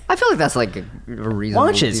eBay. I feel like that's like a reasonable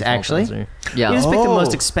Watches, default actually. answer. Yeah. You just pick the Oh.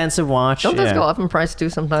 most expensive watch. Don't those yeah. go up in price too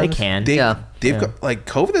sometimes? They can. They've got, like,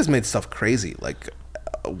 COVID has made stuff crazy. Like,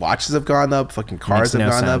 watches have gone up, fucking cars Makes have no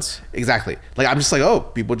gone sense. up. Exactly. Like, I'm just like, oh,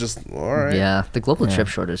 people just, all right. Yeah, the global chip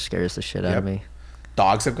shortage scares the shit out of Yep. me.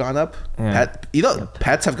 Dogs have gone up. Yeah.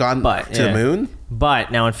 Pets have gone But, to yeah. the moon.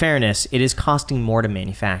 But now, in fairness, it is costing more to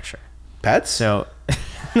manufacture. Pets? So,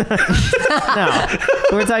 no,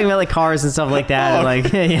 we're talking about like cars and stuff like that.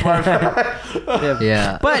 Like, yeah.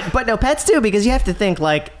 Yeah. But no, pets too, because you have to think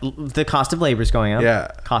like the cost of labor is going up. Yeah.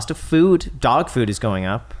 Cost of food, dog food is going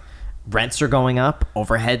up. Rents are going up.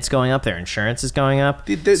 Overhead's going up. Their insurance is going up.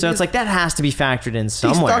 So it's like that has to be factored in These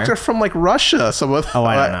somewhere. dogs are from, like, Russia. Some of Oh,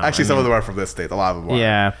 I don't know. Actually, I some of mean- them are from this state. A lot of them are.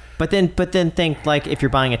 Yeah, but then think like if you're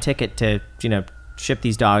buying a ticket to ship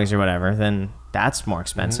these dogs or whatever, then that's more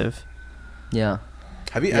expensive. Yeah.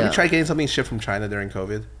 Have you tried getting something shipped from China during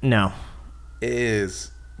COVID? No, It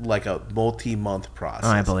is like a multi-month process.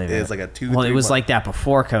 I believe it. It's like a 2. Well, it 3 was month- like that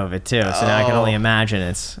before COVID too, so now I can only imagine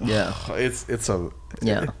it's. Yeah. It's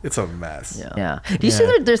a mess. Yeah. Yeah. Do you see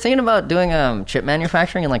they're thinking about doing chip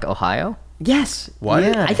manufacturing in like Ohio? Yes. What?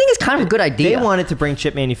 Yeah. I think it's kind of a good idea. They wanted to bring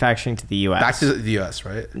chip manufacturing to the U.S. Back to the US,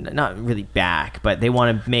 right? Not really back, but they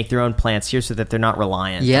want to make their own plants here so that they're not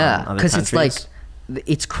reliant. Yeah, on other because it's like countries.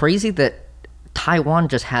 it's crazy that Taiwan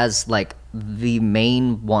just has like the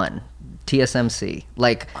main one, TSMC.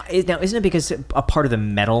 Like, Now, isn't it because a part of the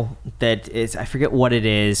metal that is, I forget what it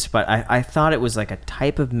is, but I thought it was like a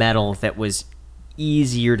type of metal that was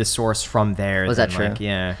easier to source from there. Was than that true? Like,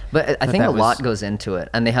 yeah. but I Thought think that a lot was- goes into it,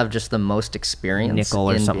 and they have just the most experience Nickel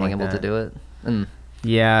or in something being like able to that. do it. And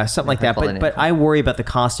Yeah, something like that. Quality But nickel. I worry about the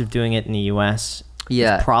cost of doing it in the U.S.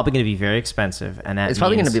 Yeah. It's probably going to be very expensive, and that it's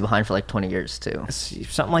probably going to means- be behind for like 20 years too.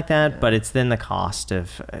 something like that. But it's then the cost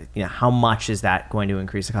of how much is that going to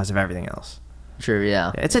increase the cost of everything else? True.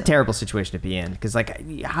 Yeah. It's a terrible situation to be in because,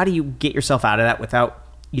 like, how do you get yourself out of that without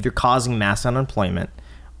either causing mass unemployment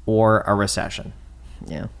or a recession?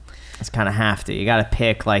 Yeah. It's kind of have to. You got to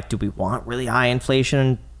pick, like, do we want really high inflation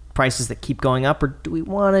and prices that keep going up, or do we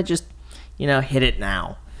want to just, hit it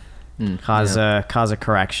now, cause a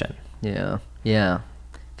correction? Yeah. Yeah.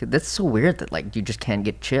 'Cause that's so weird that like you just can't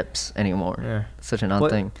get chips anymore. Yeah. It's such an odd Well,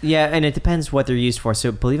 thing. Yeah, and it depends what they're used for.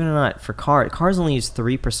 So believe it or not, for cars only use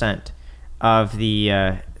 3% of the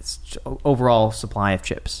overall supply of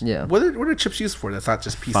chips. Yeah. What are chips used for? That's not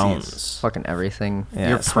just PCs. Phones. Fucking everything. Yeah,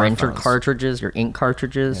 Your printer smartphones. cartridges, your ink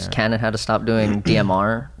cartridges. Yeah. Canon had to stop doing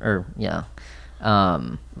DMR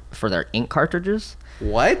for their ink cartridges.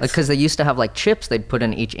 What? Because they used to have like chips they'd put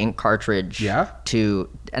in each ink cartridge. Yeah.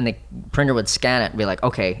 And the printer would scan it and be like,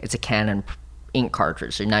 okay, it's a Canon ink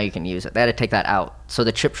cartridge, so now you can use it. They had to take that out. So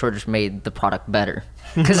the chip shortage made the product better.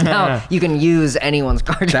 Because now you can use anyone's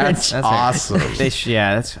cartridge. That's awesome. That's it's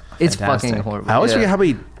fantastic. fucking horrible. I always Yeah. forget how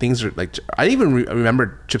many things are like. I didn't even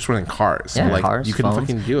remember chips were in cars. Yeah, like cars, you can phones.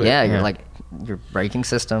 fucking do it. Yeah, Yeah. you're like your braking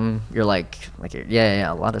system. You're like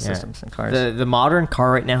a lot of systems in cars. The modern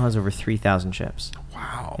car right now has over 3,000 chips.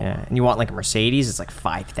 Wow. Yeah, and you want like a Mercedes, it's like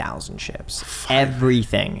 5,000 chips.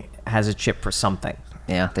 Everything has a chip for something.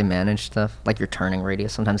 Yeah, they manage stuff like your turning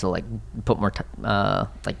radius. Sometimes they'll like put more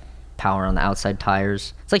like power on the outside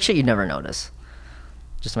tires. It's like shit you'd never notice,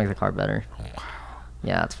 just to make the car better. Wow.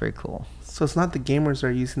 Yeah, it's very cool. So it's not the gamers that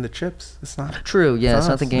are using the chips. It's not True. Yeah, it's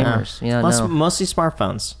not the us. gamers. Yeah, no. Mostly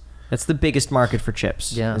smartphones. That's the biggest market for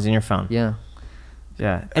chips. Yeah. Is in your phone. Yeah.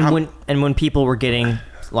 Yeah, and when people were getting a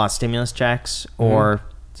lot of stimulus checks or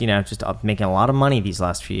just making a lot of money these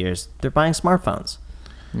last few years, they're buying smartphones,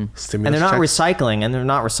 stimulus and they're not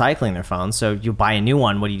checks. recycling their phones. So you buy a new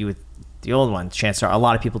one. What do you do with the old one? Chances are a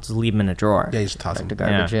lot of people just leave them in a drawer. Yeah, you just toss Back them. to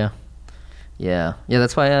garbage. Yeah.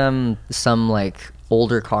 That's why some like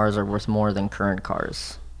older cars are worth more than current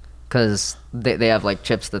cars, because they have like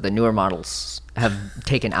chips that the newer models have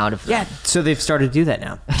taken out of them. Yeah, so they've started to do that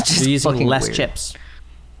now. just They're using fucking less weird. chips.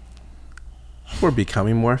 We're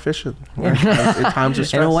becoming more efficient. In times of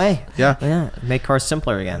stress. In a way. Yeah. Yeah. Make cars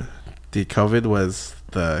simpler again. The COVID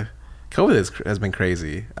has been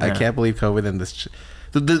crazy. I Yeah. can't believe COVID and this.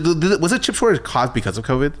 Was it chip shortage caused because of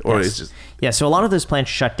COVID, or Yes. it's just? Yeah, so a lot of those plants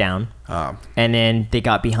shut down. And then they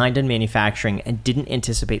got behind in manufacturing and didn't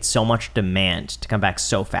anticipate so much demand to come back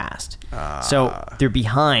so fast. So they're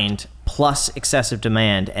behind plus excessive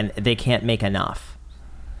demand, and they can't make enough.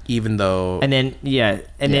 Even though And then,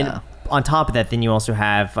 then on top of that, then you also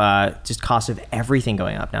have just cost of everything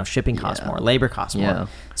going up. Now shipping costs more, labor costs more.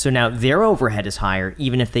 So now their overhead is higher,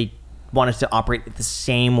 even if they wanted to operate it the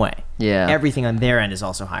same way. Yeah. Everything on their end is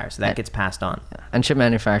also higher, so that gets passed on. And chip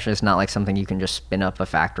manufacturing is not like something you can just spin up a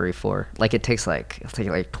factory for. Like it'll take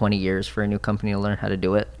like 20 years for a new company to learn how to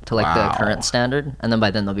do it to like the current standard, and then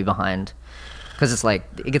by then they'll be behind. Because it's like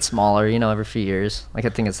it gets smaller, every few years. Like I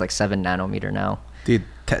think it's like 7 nanometer now. Dude,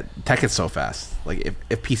 tech is so fast. Like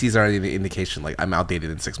if PCs are the indication, like I'm outdated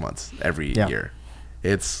in 6 months every year.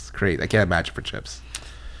 It's great. I can't imagine for chips.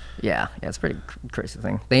 Yeah, it's a pretty crazy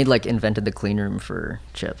thing. They like invented the clean room for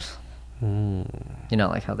chips.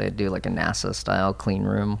 Like how they do like a NASA style clean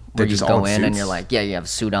room where you go in and you're like, you have a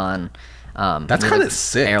suit on. That's kind of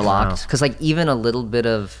sick. Airlocked, because like even a little bit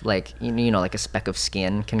of like like a speck of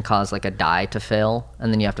skin can cause like a die to fail,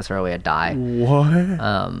 and then you have to throw away a die.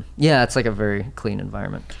 What? Yeah, it's like a very clean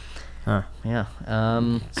environment. Huh. Yeah.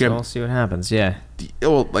 So we'll see what happens. Yeah.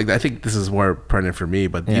 Well, like I think this is more pertinent for me,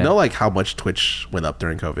 but do you know like how much Twitch went up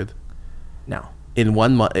during COVID? No. In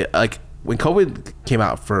 1 month, like when COVID came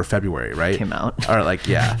out for February, right? Came out. Or like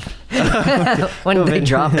when they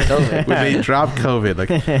dropped COVID. When they dropped COVID, like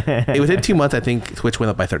within 2 months, I think Twitch went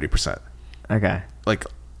up by 30%. Okay. Like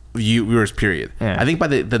viewers, period. Yeah. I think by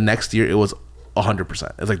the next year it was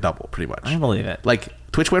 100%. It's like double, pretty much. I believe it. Like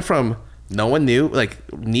Twitch went from no one knew, like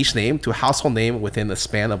niche name, to a household name within the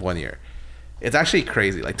span of 1 year. It's actually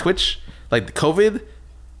crazy. Like Twitch, like COVID,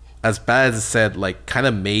 as bad as it said, like kind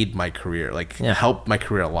of made my career, like helped my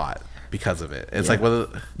career a lot because of it. It's like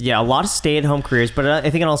a lot of stay-at-home careers, but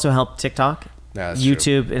I think it also helped TikTok,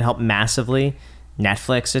 YouTube. True. It helped massively.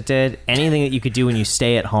 Netflix, it did. Anything that you could do when you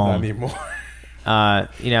stay at home. Not anymore.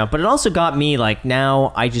 But it also got me like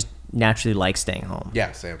now I just naturally like staying home.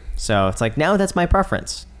 Yeah, same. So it's like now that's my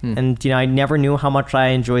preference, and I never knew how much I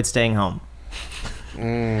enjoyed staying home.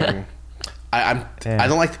 I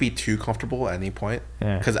don't like to be too comfortable at any point,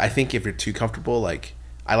 because I think if you're too comfortable, like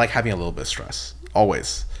I like having a little bit of stress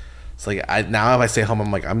always. It's like now if I stay home,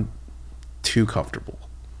 I'm like I'm too comfortable,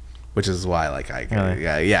 which is why like I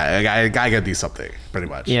gotta do something pretty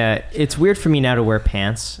much. Yeah, it's weird for me now to wear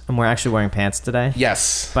pants, and we're actually wearing pants today.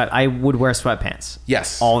 Yes, but I would wear sweatpants.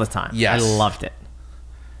 Yes, all the time. Yes, I loved it.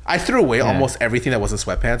 I threw away almost everything that wasn't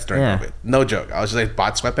sweatpants during COVID. No joke. I was just like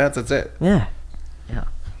bought sweatpants. That's it. Yeah.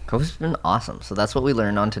 COVID's been awesome. So that's what we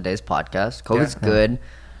learned on today's podcast. COVID's good.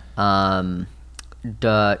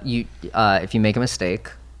 If you make a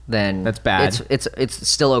mistake, then that's bad. It's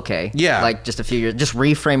still okay. Yeah, like just a few years. Just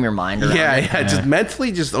reframe your mind around it. Just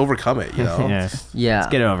mentally, just overcome it. Yeah. Let's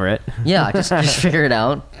get over it. Yeah, just figure it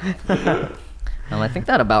out. I think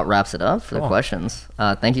that about wraps it up for the questions.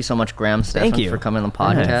 Thank you so much, Graham Stephan, for coming on the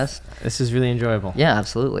podcast. This is really enjoyable. Yeah,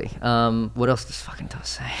 absolutely. What else does fucking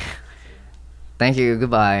Toast say? Thank you.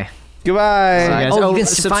 Goodbye. Goodbye. You can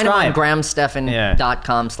find him on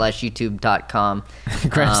grahamstephan.com/youtube.com.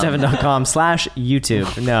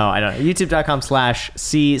 grahamstephan.com/YouTube. No, I don't know.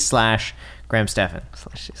 youtube.com/c/Graham Stephan.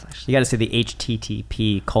 You got to say the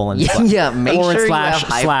HTTP : make sure you have make sure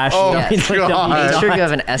you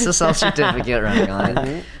have an SSL certificate running on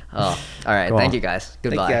it. All right. Cool. Thank you guys.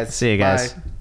 Goodbye. See you guys. Bye.